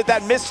thought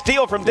that missed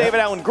steal from David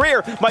Allen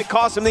Greer might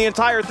cost him the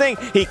entire thing.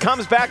 He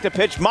comes back to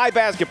pitch my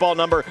basketball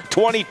number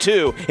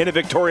 22 in a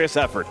victorious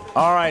effort.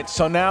 All right,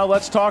 so now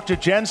let's talk to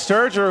Jen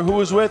Sturger, who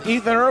was with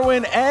Ethan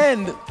Erwin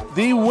and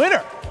the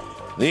winner,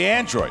 the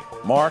android,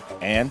 Marc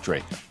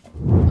Andreyko.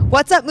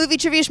 What's up, Movie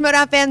Trivia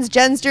Schmoedown fans?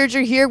 Jen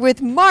Sturger here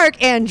with Marc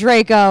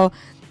Andreyko.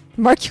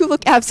 Marc, you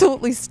look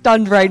absolutely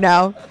stunned right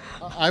now.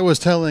 I was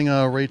telling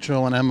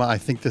Rachel and Emma, I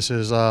think this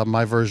is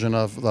my version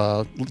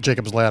of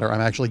Jacob's Ladder.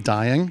 I'm actually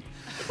dying.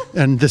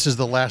 And this is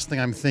the last thing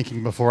I'm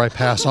thinking before I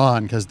pass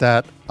on, because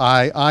that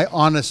I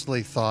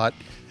honestly thought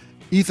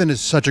Ethan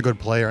is such a good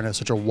player and has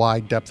such a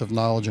wide depth of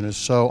knowledge and is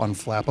so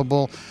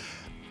unflappable.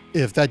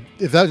 If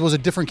that was a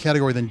different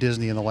category than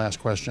Disney in the last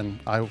question,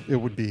 it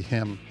would be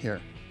him here.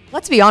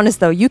 Let's be honest,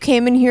 though. You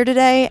came in here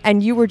today,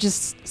 and you were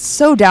just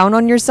so down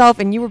on yourself,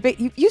 and you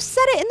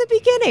said it in the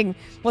beginning.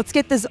 Let's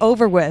get this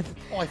over with.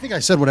 Well, I think I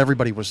said what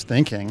everybody was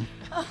thinking.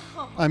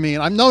 I mean,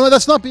 no,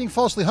 that's not being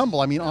falsely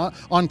humble. I mean,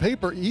 on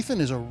paper,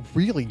 Ethan is a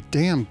really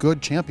damn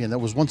good champion. That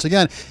was, once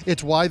again,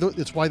 it's why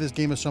this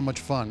game is so much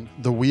fun.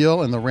 The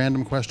wheel and the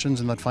random questions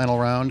in that final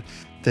round,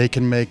 they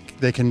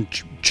can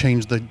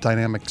change the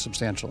dynamic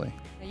substantially.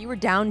 You were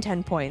down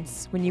 10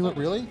 points when you were.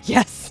 Really?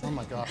 Yes. Oh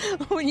my God.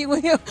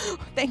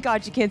 Thank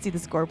God you can't see the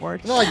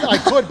scoreboard. No, I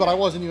could, but I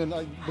wasn't even.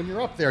 When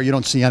you're up there, you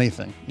don't see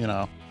anything, you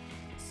know.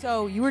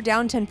 So you were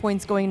down 10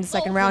 points going into the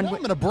second round. I'm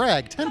gonna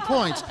brag. 10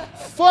 points.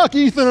 Fuck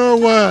Ethan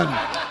Erwin.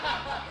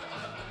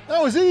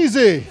 That was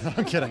easy.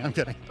 I'm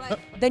kidding.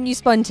 But then you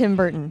spun Tim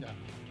Burton,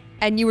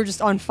 and you were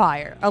just on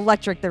fire,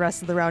 electric the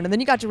rest of the round. And then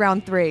you got to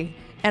round 3,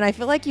 and I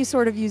feel like you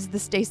sort of used the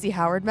Stacey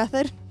Howard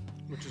method.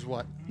 Which is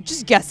what?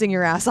 Just guessing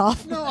your ass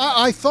off. No,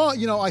 I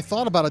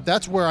thought about it.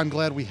 That's where I'm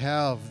glad we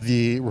have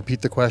the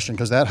repeat the question,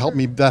 because that helped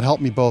me. That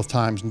helped me both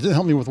times. It didn't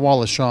help me with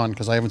Wallace Shawn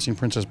because I haven't seen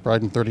Princess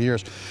Bride in 30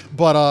 years.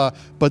 But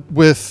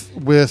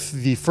with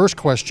the first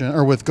question,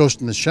 or with Ghost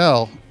in the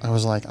Shell, I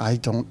was like, I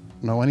don't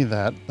know any of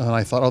that, and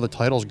I thought, oh, the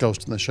title's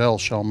Ghost in the Shell.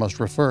 Shell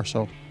must refer,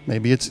 so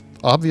maybe it's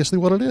obviously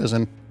what it is,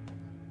 and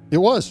it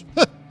was.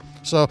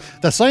 So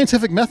that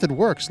scientific method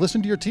works.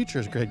 Listen to your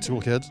teachers, grade school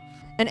kids.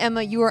 And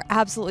Emma, you are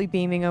absolutely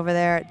beaming over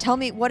there. Tell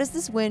me, what does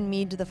this win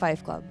mean to the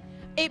Fife Club?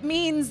 It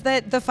means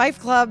that the Fife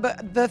Club,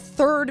 the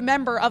third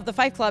member of the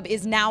Fife Club,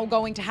 is now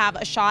going to have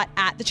a shot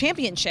at the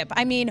championship.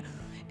 I mean,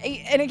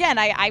 and again,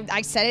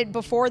 I said it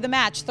before the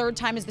match, third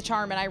time is the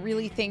charm, and I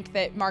really think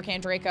that Marc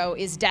Andreyko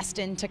is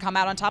destined to come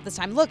out on top this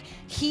time. Look,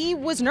 he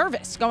was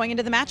nervous going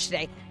into the match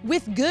today,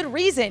 with good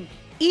reason.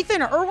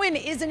 Ethan Erwin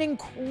is an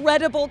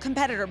incredible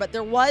competitor, but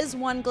there was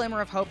one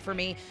glimmer of hope for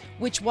me,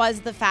 which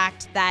was the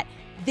fact that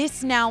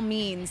this now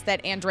means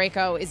that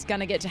Andreyko is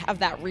going to get to have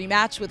that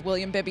rematch with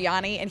William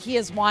Bibiani, and he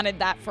has wanted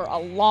that for a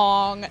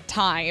long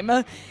time.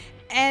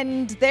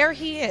 And there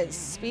he is,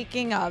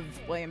 speaking of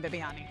William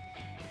Bibiani.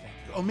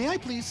 Oh, may I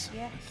please?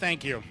 Yeah.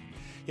 Thank you.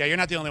 Yeah, you're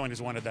not the only one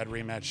who's wanted that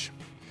rematch.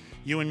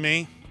 You and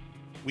me,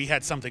 we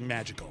had something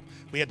magical.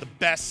 We had the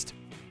best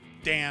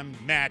damn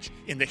match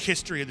in the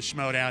history of the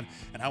Schmoedown,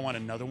 and I want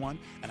another one,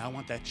 and I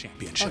want that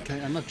championship. Okay,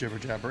 I'm not jibber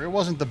jabber. It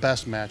wasn't the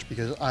best match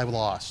because I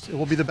lost. It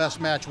will be the best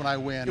match when I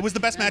win. It was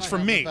the best match for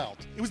me.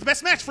 It was the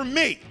best match for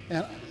me.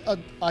 And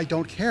I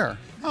don't care.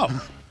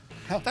 Oh,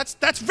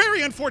 that's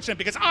very unfortunate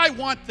because I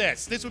want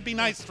this. This would be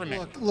nice for me.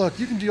 Look,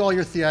 you can do all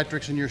your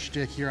theatrics and your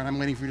shtick here, and I'm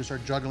waiting for you to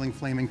start juggling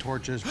flaming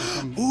torches.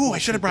 Ooh, I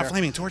should have brought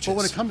flaming torches. But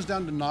when it comes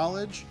down to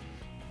knowledge,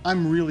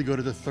 I'm really good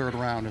at the third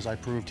round, as I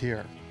proved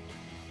here.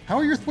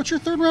 What's your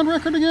third round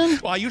record again?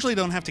 Well, I usually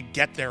don't have to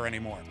get there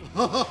anymore.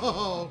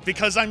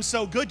 Because I'm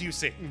so good, you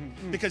see.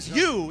 Because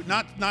you,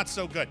 not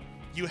so good.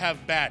 You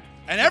have bad.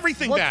 And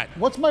everything bad.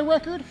 What's my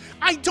record?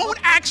 I don't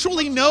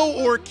actually know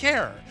or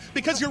care.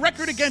 Because your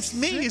record against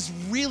me is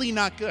really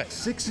not good.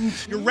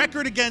 6-2? Your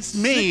record against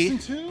me...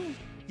 6-2?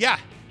 Yeah.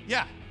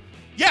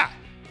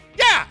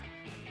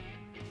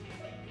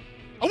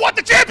 I want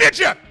the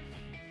championship!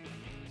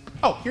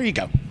 Oh, here you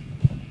go.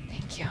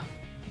 Thank you.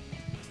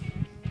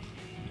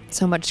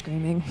 So much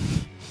screaming.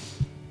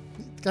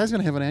 The guy's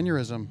gonna have an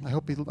aneurysm. I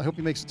hope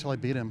he makes it till I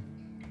beat him.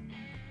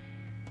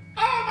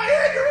 Oh, my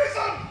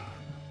aneurysm!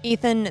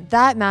 Ethan,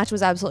 that match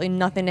was absolutely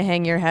nothing to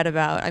hang your head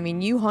about. I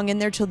mean, you hung in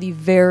there till the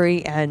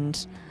very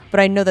end, but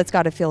I know that's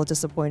got to feel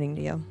disappointing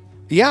to you.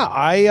 Yeah,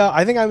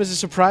 I think I was as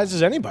surprised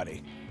as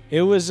anybody.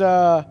 It was,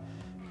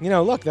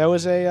 look, that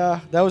was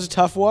a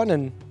tough one,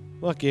 and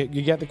look, you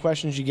get the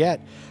questions you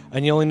get,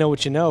 and you only know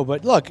what you know.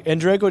 But look,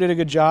 Andreyko did a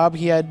good job.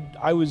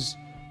 I was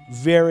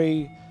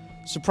very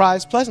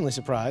pleasantly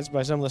surprised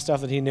by some of the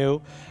stuff that he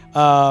knew.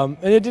 And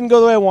it didn't go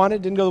the way I wanted.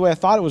 It didn't go the way I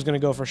thought it was going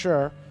to go for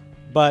sure.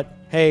 But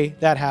hey,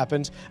 that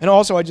happens. And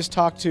also, I just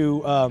talked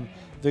to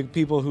the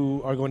people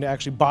who are going to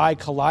actually buy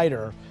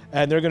Collider,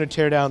 and they're going to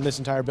tear down this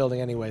entire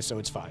building anyway, so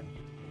it's fine.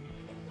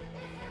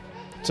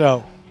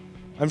 So,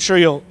 I'm sure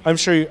you'll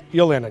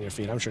land on your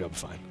feet. I'm sure you'll be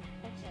fine.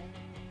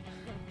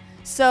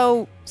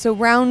 So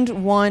round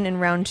 1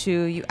 and round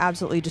 2, you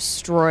absolutely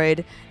destroyed,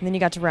 and then you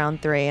got to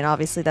round 3, and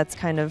obviously that's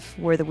kind of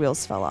where the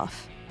wheels fell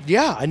off.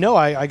 Yeah, I know.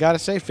 I gotta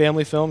say,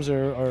 family films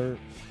are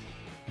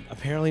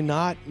apparently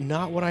not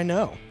what I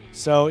know.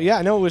 So yeah,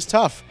 I know it was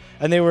tough,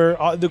 and they were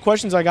the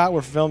questions I got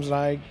were for films that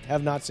I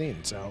have not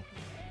seen. So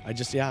I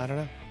don't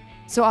know.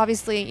 So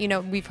obviously,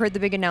 we've heard the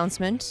big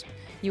announcement.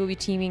 You will be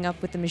teaming up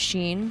with the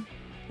Machine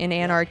in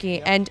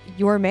Anarchy, and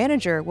your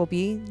manager will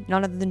be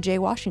none other than Jay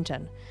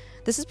Washington.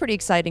 This is pretty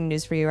exciting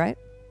news for you, right?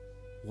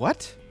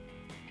 What?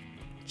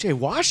 Jay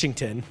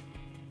Washington?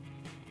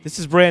 This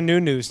is brand new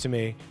news to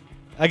me.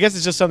 I guess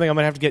it's just something I'm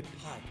going to have to get...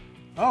 Hi.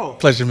 Oh.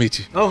 Pleasure to meet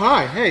you. Oh,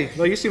 hi. Hey.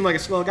 Well, you seem like a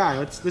swell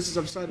guy. This is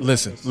upsetting.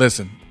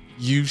 Listen.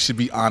 you should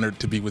be honored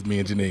to be with me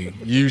and Janine.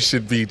 You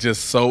should be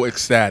just so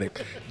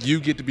ecstatic. You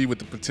get to be with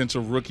the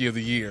potential Rookie of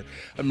the Year.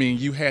 I mean,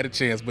 you had a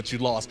chance, but you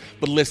lost.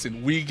 But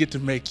listen, we get to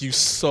make you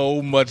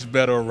so much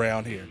better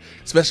around here,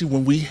 especially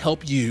when we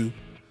help you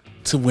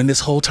to win this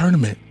whole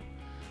tournament.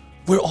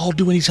 We're all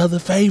doing each other a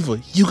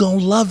favor. You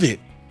gonna love it.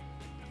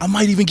 I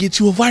might even get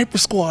you a Viper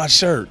Squad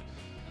shirt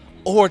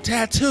or a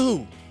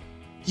tattoo.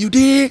 You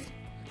dig?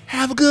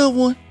 Have a good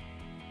one.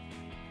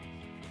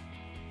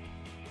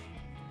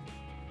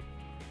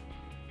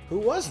 Who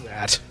was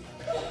that?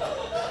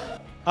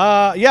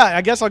 Yeah,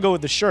 I guess I'll go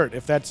with the shirt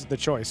if that's the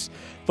choice.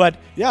 But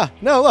yeah,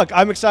 no, look,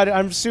 I'm excited.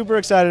 I'm super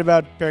excited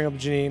about pairing up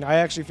with Janine. I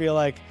actually feel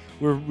like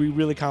we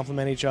really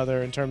complement each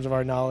other in terms of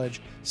our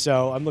knowledge.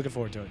 So I'm looking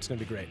forward to it. It's going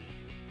to be great.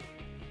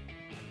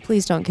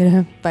 Please don't get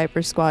a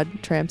Viper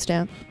Squad tramp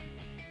stamp.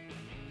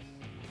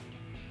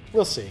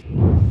 We'll see.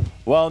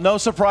 Well, no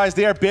surprise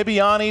there.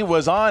 Bibiani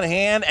was on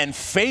hand, and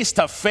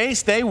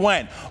face-to-face they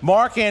went.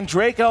 Marc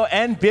Andreyko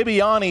and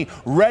Bibiani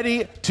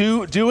ready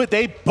to do it.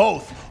 They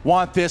both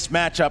want this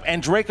matchup.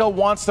 Andreyko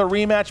wants the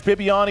rematch.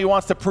 Bibiani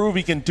wants to prove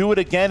he can do it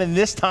again, and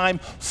this time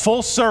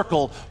full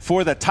circle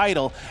for the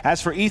title.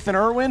 As for Ethan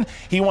Erwin,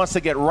 he wants to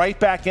get right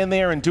back in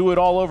there and do it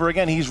all over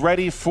again. He's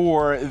ready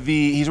for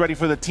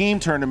the team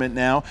tournament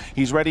now.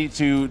 He's ready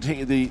to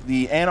take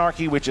the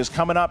Anarchy, which is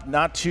coming up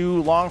not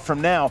too long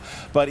from now.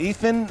 But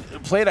Ethan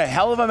played a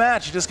hell of a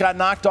match. He just got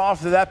knocked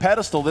off of that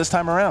pedestal this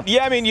time around.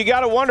 Yeah, I mean, you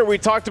got to wonder. We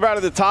talked about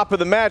at the top of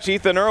the match,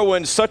 Ethan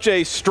Erwin, such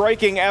a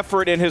striking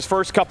effort in his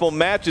first couple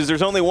matches.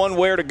 There's only one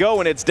where to go,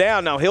 and it's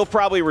down. Now, he'll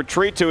probably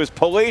retreat to his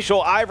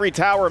palatial ivory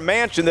tower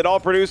mansion that all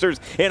producers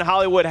in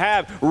Hollywood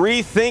have,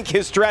 rethink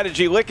his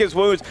strategy, lick his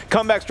wounds,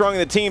 come back strong in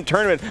the team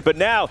tournament. But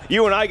now,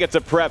 you and I get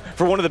to prep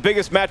for one of the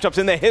biggest matchups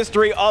in the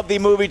history of the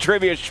Movie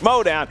Trivia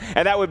Schmoedown,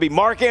 and that would be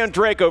Marc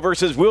Andreyko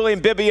versus William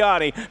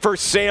Bibiani for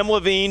Sam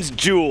Levine's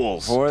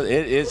jewels. Or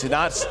it is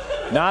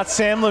not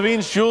Sam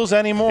Levine's jewels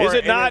anymore. Is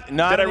it not? Did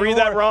I read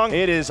that wrong?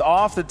 It is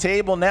off the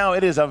table now.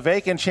 It is a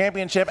vacant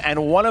championship,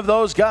 and one of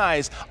those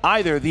guys,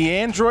 either the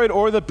Android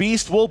or the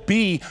Beast, will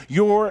be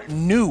your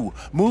new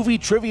Movie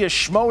Trivia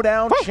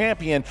Schmoedown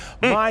champion.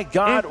 My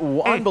God,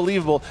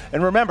 unbelievable.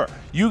 And remember,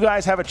 you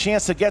guys have a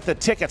chance to get the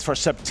tickets for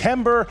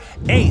September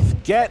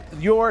 8th. Get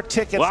your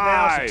tickets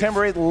now,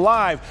 September 8th,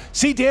 live.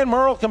 See Dan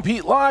Murrell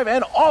compete live,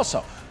 and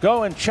also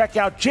go and check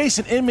out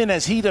Jason Inman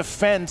as he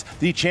defends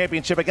the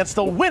championship against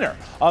the winner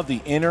of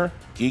the Inner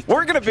Geek.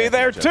 We're going to be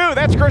there, too.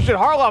 That's Christian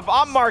Harloff.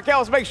 I'm Mark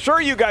Ellis. Make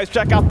sure you guys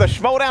check out the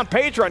Schmoedown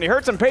Patreon. You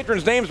heard some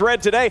patrons' names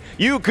read today.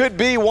 You could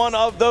be one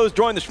of those.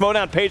 Join the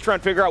Schmoedown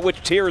Patreon. Figure out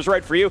which tier is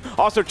right for you.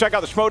 Also, check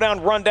out the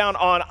Schmoedown Rundown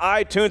on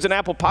iTunes and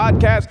Apple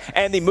Podcasts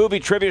and the Movie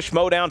Trivia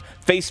Schmoedown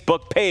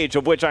Facebook page,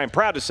 of which I am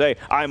proud to say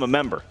I am a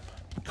member.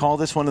 Call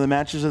this one of the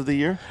matches of the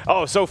year?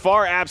 Oh, so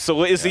far,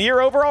 absolutely. Is the year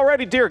over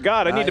already? Dear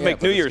God, I need to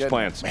make New Year's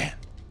plans. Man.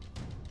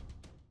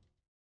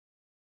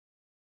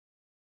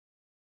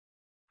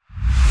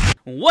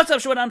 What's up,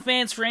 Schmoedown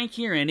fans? Frank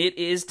here, and it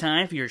is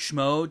time for your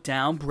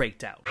Schmoedown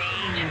Breakdown.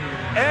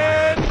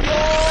 And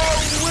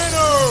your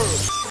winner!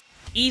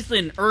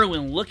 Ethan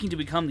Erwin looking to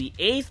become the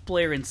 8th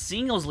player in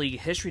Singles League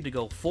history to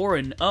go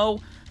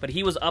 4-0, but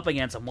he was up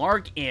against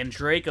Marc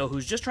Andreyko,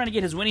 who's just trying to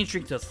get his winning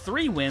streak to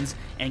 3 wins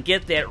and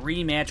get that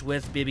rematch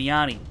with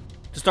Bibiani.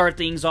 To start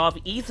things off,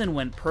 Ethan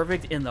went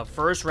perfect in the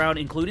first round,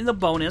 including the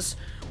bonus.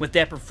 With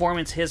that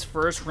performance, his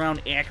first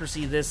round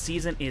accuracy this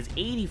season is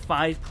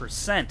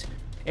 85%.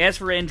 As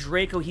for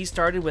Andreyko, he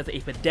started with a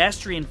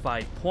pedestrian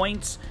 5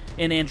 points.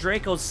 In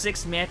Andreyko's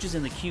 6 matches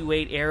in the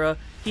Q8 era,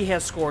 he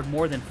has scored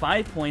more than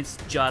 5 points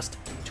just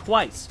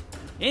twice.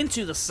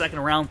 Into the second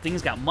round,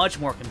 things got much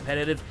more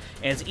competitive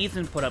as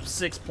Ethan put up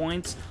 6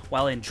 points,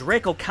 while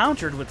Andreyko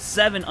countered with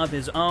 7 of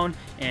his own,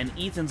 and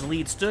Ethan's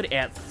lead stood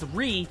at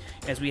 3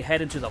 as we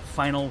head into the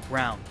final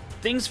round.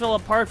 Things fell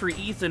apart for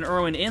Ethan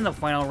Erwin in the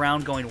final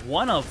round, going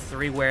 1 of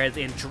 3, whereas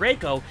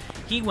Andreyko,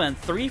 he went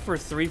 3 for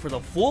 3 for the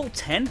full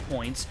 10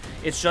 points.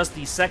 It's just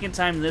the second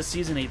time this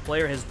season a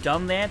player has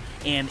done that,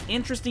 and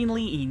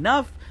interestingly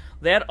enough,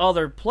 that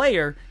other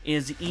player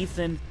is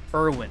Ethan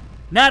Erwin.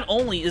 Not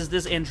only is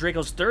this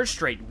Andreyko's 3rd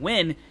straight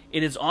win,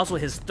 it is also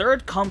his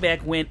 3rd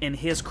comeback win in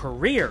his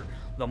career,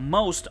 the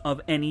most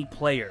of any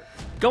player.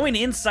 Going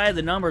inside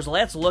the numbers,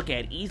 let's look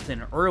at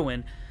Ethan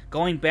Erwin.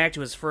 Going back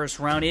to his first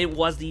round, it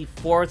was the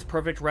 4th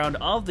perfect round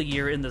of the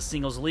year in the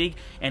Singles League,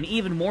 and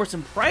even more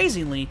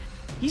surprisingly,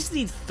 he's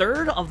the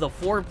 3rd of the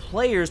 4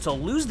 players to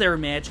lose their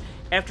match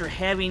after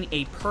having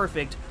a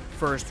perfect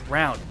first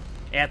round.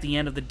 At the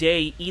end of the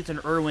day,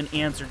 Ethan Erwin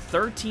answered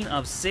 13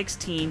 of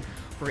 16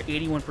 for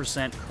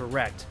 81%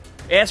 correct.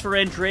 As for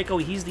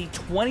Andreyko, he's the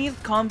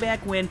 20th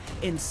comeback win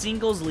in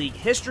Singles League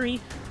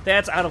history.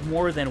 That's out of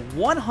more than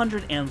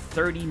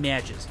 130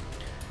 matches.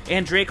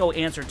 Andreyko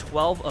answered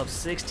 12 of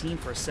 16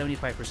 for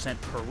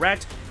 75%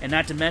 correct, and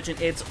not to mention,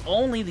 it's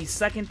only the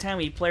 2nd time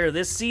a player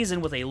this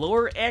season with a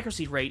lower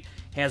accuracy rate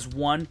has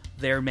won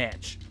their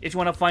match. If you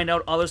want to find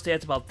out other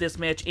stats about this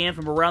match and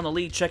from around the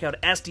league, check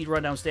out SD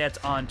Rundown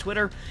Stats on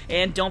Twitter.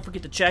 And don't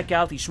forget to check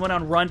out the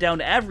Schmoedown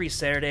Rundown every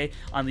Saturday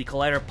on the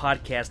Collider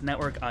Podcast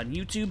Network on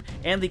YouTube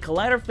and the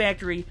Collider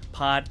Factory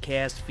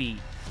podcast feed.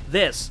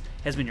 This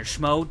has been your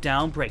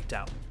Schmoedown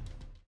Breakdown.